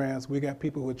construction programs, we got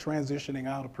people who are transitioning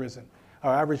out of prison.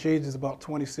 Our average age is about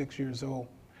 26 years old.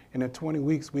 And in 20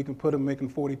 weeks, we can put them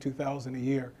making $42,000 a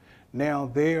year.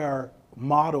 Now they are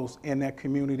models in that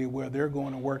community where they're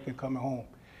going to work and coming home.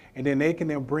 And then they can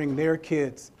then bring their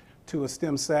kids to a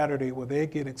STEM Saturday where they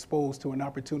get exposed to an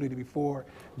opportunity before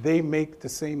they make the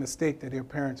same mistake that their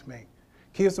parents made.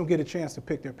 Kids don't get a chance to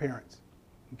pick their parents,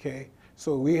 okay?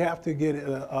 So we have to get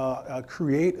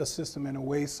create a system in a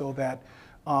way so that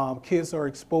kids are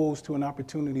exposed to an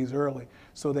opportunities early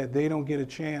so that they don't get a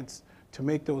chance to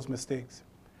make those mistakes.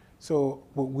 So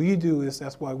what we do is,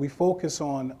 that's why we focus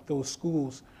on those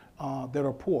schools that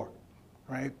are poor,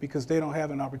 right? Because they don't have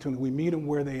an opportunity. We meet them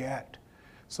where they at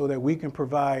so that we can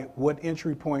provide what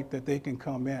entry point that they can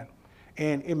come in.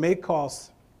 And it may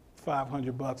cost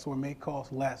 $500 or it may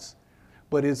cost less,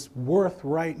 but it's worth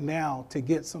right now to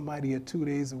get somebody at 2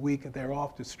 days a week if they're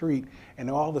off the street and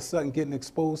all of a sudden getting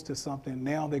exposed to something.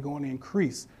 Now they're going to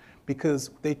increase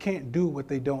because they can't do what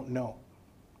they don't know.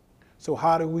 So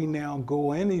how do we now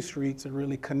go in these streets and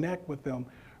really connect with them,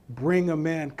 bring them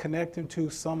in, connect them to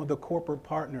some of the corporate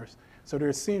partners. So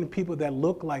they're seeing people that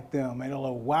look like them and they're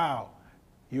like, wow,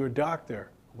 you're a doctor.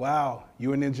 Wow,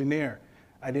 you're an engineer.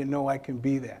 I didn't know I can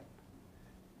be that.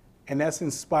 And that's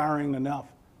inspiring enough.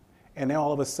 And then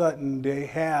all of a sudden they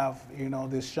have, you know,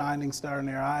 this shining star in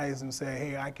their eyes and say,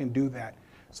 hey, I can do that.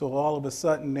 So all of a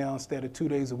sudden now, instead of 2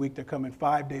 days a week, they're coming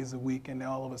 5 days a week, and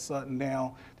all of a sudden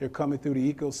now they're coming through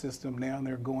the ecosystem. Now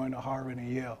they're going to Harvard and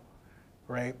Yale,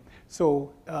 right?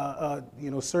 So,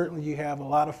 you know, certainly you have a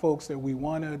lot of folks that we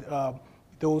wanted,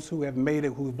 those who have made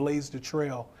it, who have blazed the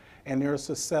trail, and they're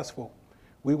successful.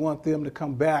 We want them to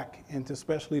come back, and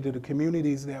especially to the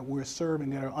communities that we're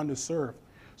serving that are underserved,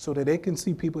 so that they can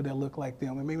see people that look like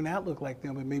them, and maybe not look like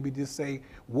them, but maybe just say,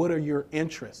 what are your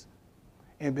interests?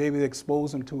 And maybe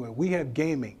expose them to it. We have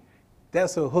gaming.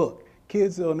 That's a hook.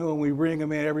 Kids don't know when we bring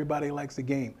them in, everybody likes the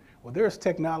game. Well, there's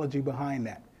technology behind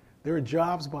that. There are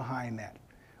jobs behind that.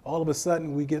 All of a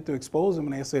sudden, we get to expose them,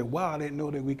 and they say, wow, I didn't know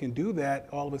that we can do that.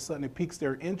 All of a sudden, it piques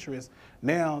their interest.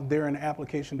 Now they're in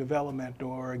application development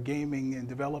or gaming and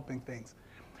developing things.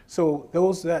 So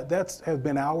that has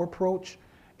been our approach,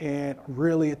 and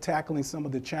really tackling some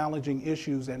of the challenging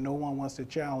issues that no one wants to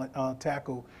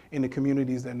tackle in the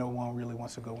communities that no one really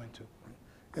wants to go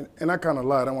into. And I kind of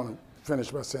lied. I want to finish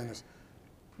by saying this.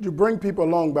 You bring people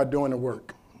along by doing the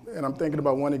work. And I'm thinking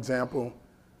about one example.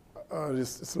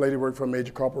 This lady worked for a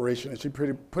major corporation, and she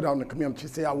put out in the community, she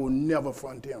said, I will never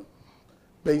fund him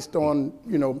based on,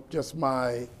 you know, just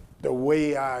the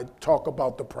way I talk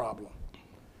about the problem.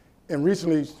 And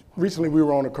recently we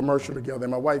were on a commercial together,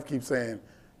 and my wife keeps saying,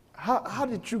 how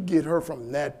did you get her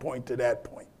from that point to that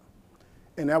point?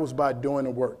 And that was by doing the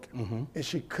work. Mm-hmm. And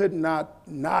she could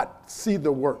not see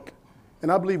the work.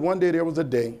 And I believe one day there was a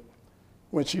day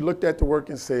when she looked at the work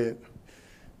and said,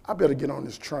 I better get on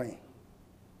this train.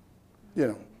 You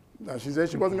know, now she said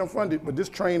she wasn't gonna fund it, but this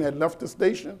train had left the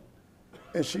station,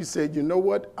 and she said, you know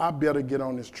what, I better get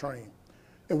on this train.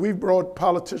 And we've brought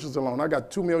politicians along. I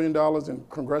got $2 million in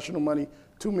congressional money,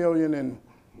 $2 million in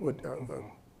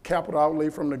capital outlay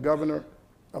from the governor,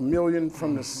 $1 million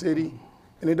from the city.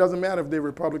 And it doesn't matter if they're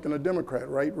Republican or Democrat,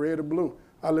 right, red or blue.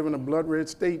 I live in a blood red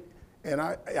state, and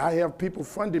I have people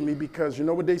funding me because you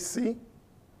know what they see?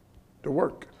 The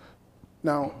work.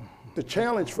 Now, the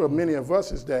challenge for many of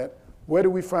us is that where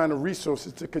do we find the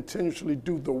resources to continuously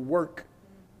do the work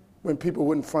when people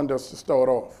wouldn't fund us to start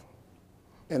off?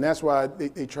 And that's why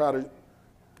they try to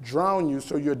drown you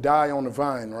so you'll die on the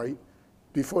vine, right?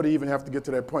 Before they even have to get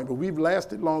to that point. But we've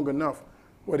lasted long enough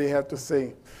where they have to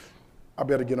say, I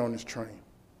better get on this train.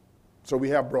 So we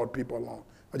have brought people along.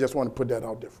 I just want to put that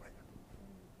out there for you.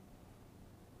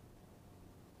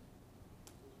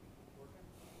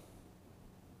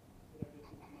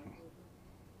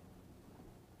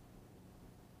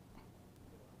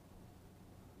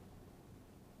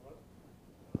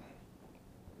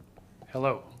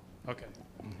 Hello. Okay.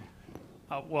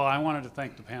 Well, I wanted to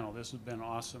thank the panel. This has been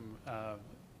awesome,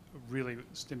 really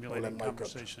stimulating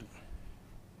conversation.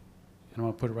 And I'm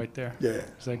going to put it right there? Yeah.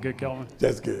 Is that good, Kelvin?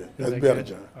 That's good. Is That's better, good?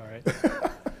 John. All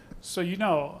right. So you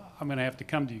know I'm going to have to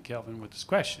come to you, Kelvin, with this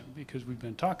question because we've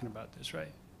been talking about this,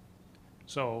 right?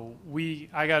 So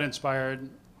I got inspired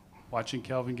watching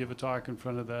Kelvin give a talk in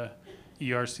front of the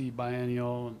ERC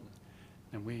biennial,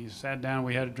 and we sat down,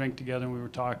 we had a drink together, and we were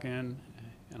talking,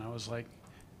 and I was like,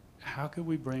 how could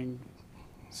we bring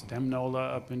STEM NOLA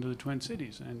up into the Twin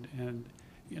Cities? And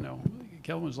you know,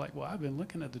 Kelvin was like, well, I've been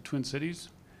looking at the Twin Cities.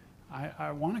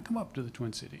 I want to come up to the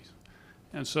Twin Cities.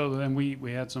 And so then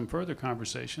we had some further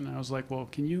conversation. And I was like, well,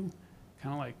 can you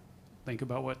kind of like think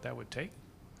about what that would take?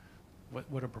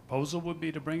 What a proposal would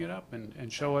be to bring it up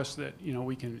and show us that, you know,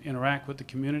 we can interact with the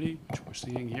community, which we're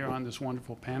seeing here on this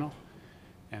wonderful panel.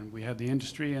 And we have the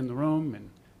industry in the room, and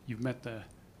you've met the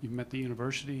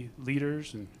university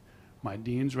leaders, and my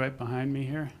dean's right behind me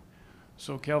here.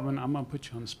 So Kelvin, I'm gonna put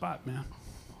you on the spot, man.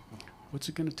 What's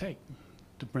it gonna take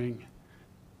to bring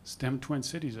STEM Twin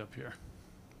Cities up here?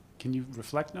 Can you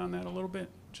reflect on that a little bit,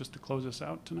 just to close us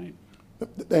out tonight?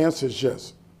 The answer is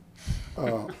yes.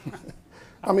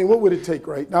 I mean, what would it take,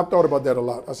 right? And I've thought about that a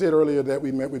lot. I said earlier that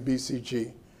we met with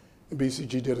BCG, and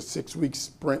BCG did a 6-week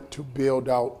sprint to build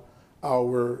out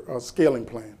our scaling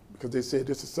plan, because they said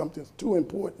this is something that's too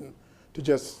important to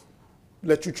just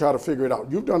let you try to figure it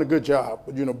out. You've done a good job,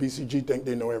 but you know, BCG think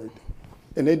they know everything.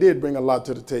 And they did bring a lot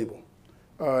to the table.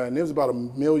 And there was about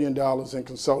 $1 million in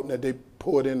consulting that they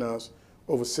poured in us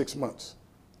over 6 months,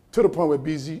 to the point where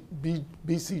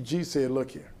BCG said, look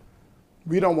here,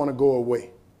 we don't want to go away.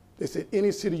 They said,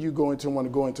 any city you go into and want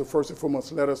to go into, first and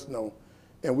foremost, let us know,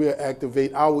 and we'll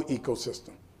activate our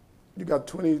ecosystem. You got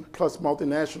 20 plus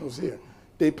multinationals here.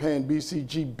 They paying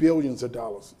BCG billions of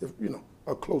dollars, if, you know,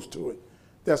 or close to it.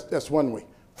 That's one way.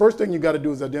 First thing you got to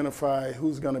do is identify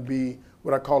who's going to be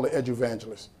what I call the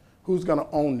edu-evangelist. Who's going to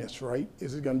own this, right?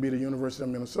 Is it going to be the University of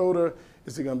Minnesota?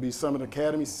 Is it going to be Summit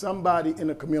Academy? Somebody in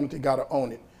the community got to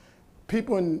own it.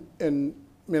 People in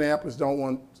Minneapolis don't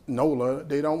want NOLA.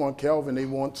 They don't want Kelvin. They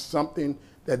want something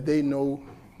that they know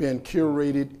being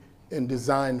curated and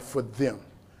designed for them.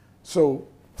 So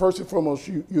first and foremost,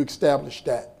 you establish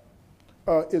that.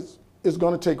 It's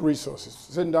going to take resources.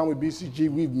 Sitting down with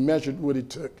BCG, we've measured what it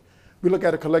took. We look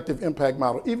at a collective impact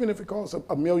model, even if it costs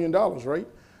 $1 million, right?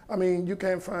 I mean, you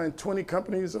can't find 20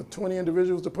 companies or 20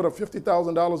 individuals to put up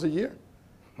 $50,000 a year.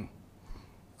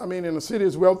 I mean, in a city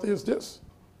as wealthy as this,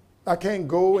 I can't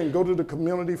go to the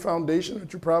community foundation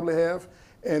that you probably have,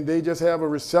 and they just have a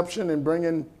reception and bring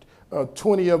in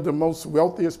 20 of the most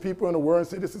wealthiest people in the world and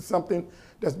say, this is something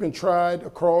that's been tried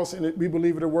across, and we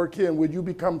believe it'll work here, and would you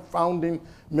become founding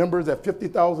members at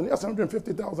 $50,000? That's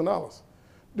 $150,000.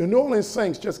 The New Orleans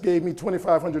Saints just gave me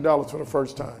 $2,500 for the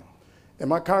first time. And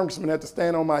my congressman had to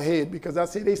stand on my head because I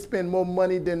said they spend more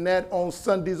money than that on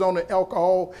Sundays on the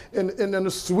alcohol and the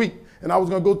suite. And I was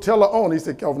going to go tell her on. He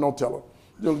said, Kelvin, don't tell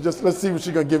her. Just let's see what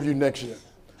she's going to give you next year.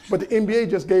 But the NBA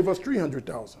just gave us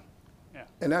 $300,000. Yeah.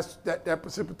 And that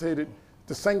precipitated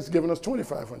the Saints giving us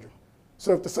 $2,500.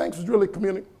 So if the Saints was really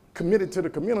committed to the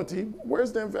community,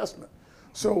 where's the investment?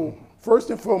 So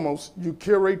first and foremost, you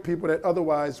curate people that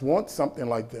otherwise want something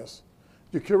like this.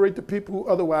 You curate the people who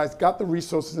otherwise got the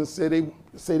resources and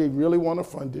say they really want to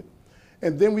fund it.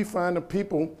 And then we find the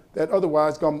people that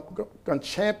otherwise gonna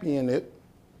champion it,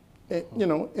 you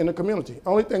know, in the community.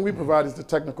 Only thing we provide is the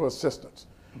technical assistance.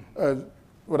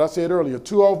 What I said earlier,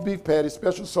 2 off beef patties,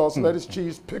 special sauce, lettuce,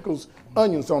 cheese, pickles,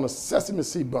 onions on a sesame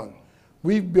seed bun.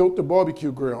 We've built the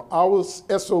barbecue grill. Our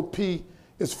SOP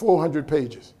is 400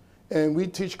 pages. And we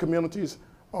teach communities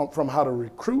from how to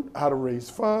recruit, how to raise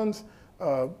funds.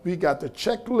 We got the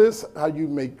checklist, how you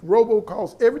make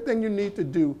robocalls, everything you need to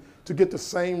do to get the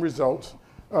same results.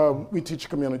 We teach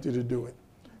community to do it.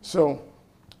 So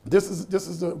this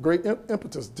is a great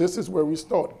impetus. This is where we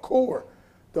start. CORE,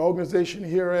 the organization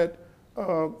here at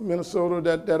Minnesota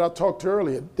that I talked to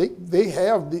earlier, they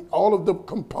have all of the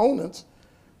components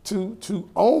to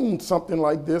own something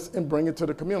like this and bring it to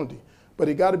the community. But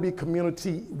it got to be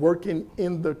community working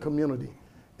in the community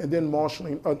and then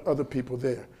marshaling other people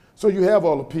there. So you have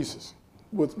all the pieces.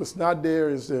 What's not there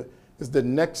is the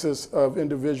nexus of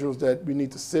individuals that we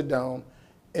need to sit down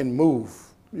and move,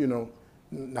 you know,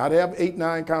 not have 8,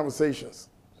 9 conversations.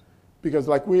 Because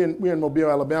like we're in Mobile,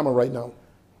 Alabama right now.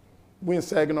 We're in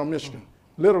Saginaw, Michigan.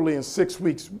 Literally in 6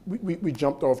 weeks, we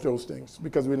jumped off those things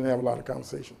because we didn't have a lot of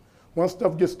conversation. Once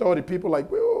stuff gets started, people are like,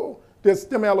 whoa, there's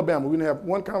STEM Alabama. We didn't have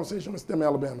one conversation with STEM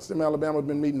Alabama. STEM Alabama has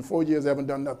been meeting 4 years, haven't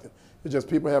done nothing. It's just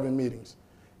people having meetings.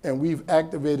 And we've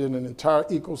activated an entire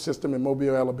ecosystem in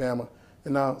Mobile, Alabama.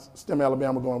 And now STEM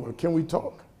Alabama going, well, can we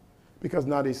talk? Because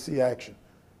now they see action.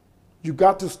 You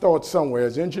got to start somewhere.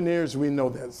 As engineers, we know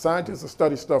that. Scientists will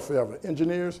study stuff forever.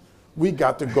 Engineers, we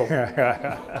got to go.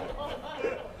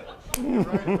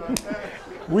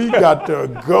 We got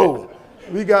to go.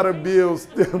 We got to build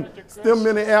STEM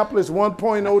Minneapolis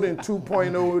 1.0, then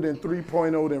 2.0, then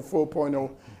 3.0, then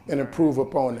 4.0, and improve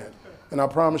upon that. And I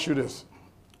promise you this,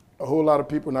 a whole lot of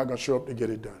people are not going to show up to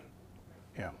get it done.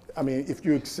 Yeah. I mean, if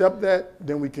you accept that,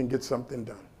 then we can get something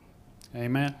done.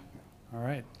 Amen. All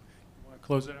right. You want to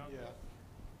close it out?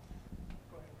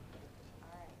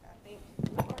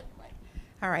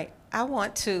 All right, I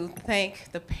want to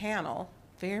thank the panel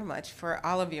very much for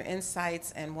all of your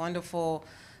insights and wonderful,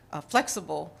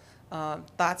 flexible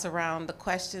thoughts around the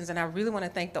questions. And I really want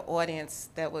to thank the audience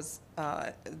that was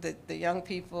the young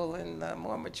people and the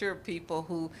more mature people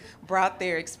who brought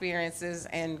their experiences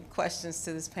and questions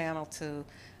to this panel to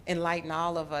enlighten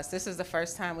all of us. This is the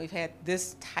first time we've had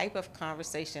this type of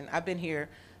conversation. I've been here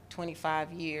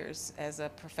 25 years as a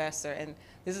professor, and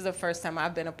this is the first time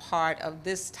I've been a part of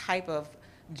this type of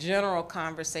general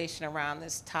conversation around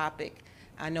this topic.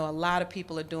 I know a lot of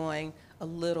people are doing a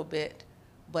little bit,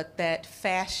 but that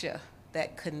fascia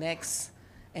that connects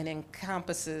and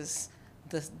encompasses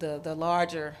the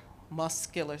larger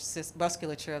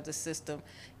musculature of the system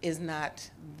is not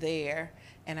there.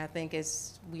 And I think,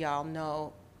 as we all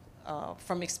know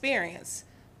from experience,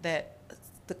 that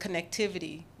the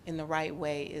connectivity in the right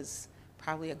way is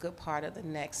probably a good part of the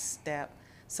next step.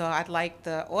 So I'd like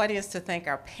the audience to thank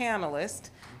our panelists,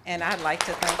 and I'd like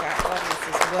to thank our audience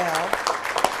as well.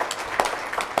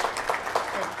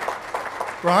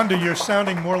 Rhonda, you're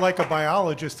sounding more like a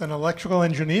biologist than an electrical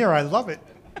engineer. I love it.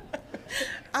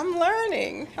 I'm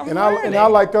learning. And I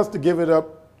like us to give it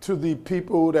up to the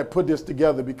people that put this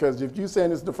together, because if you're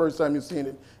saying it's the first time you've seen it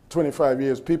in 25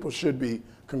 years, people should be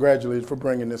congratulated for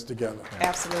bringing this together.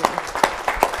 Absolutely.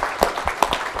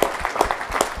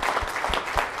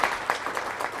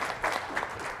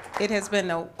 It has been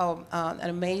an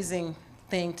amazing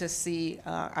thing to see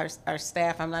our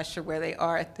staff. I'm not sure where they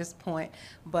are at this point,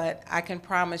 but I can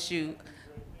promise you,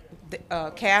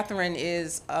 Catherine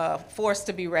is a force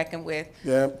to be reckoned with.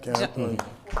 Yeah, Catherine.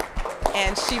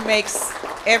 And she makes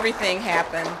everything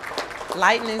happen,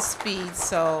 lightning speed.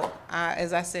 So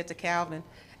as I said to Calvin,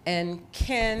 and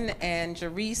Ken and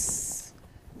Jerice,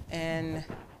 and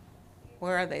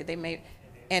where are they?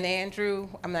 And Andrew,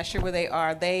 I'm not sure where they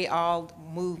are. They all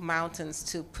move mountains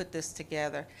to put this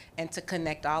together and to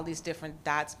connect all these different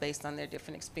dots based on their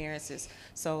different experiences.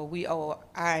 So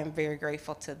I am very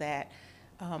grateful to that.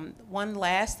 One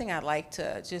last thing I'd like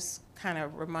to just kind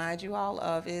of remind you all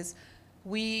of is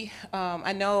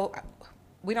I know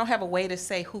we don't have a way to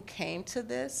say who came to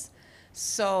this,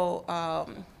 so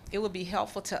it would be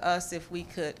helpful to us if we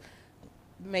could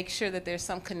make sure that there's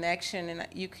some connection, and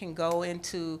you can go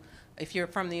into, if you're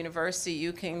from the university,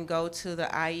 you can go to the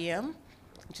IEM,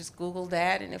 just Google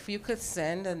that, and if you could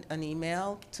send an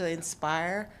email to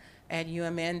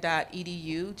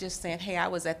inspire@umn.edu, just saying, hey, I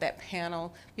was at that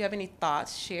panel. If you have any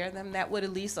thoughts, share them. That would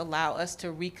at least allow us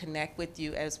to reconnect with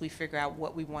you as we figure out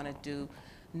what we want to do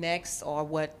next, or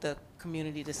what the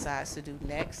community decides to do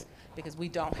next, because we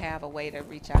don't have a way to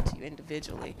reach out to you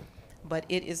individually. But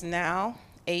it is now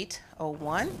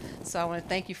 8:01, so I want to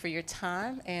thank you for your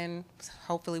time, and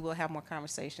hopefully we'll have more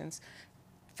conversations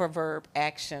for Verb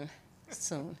Action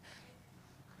soon.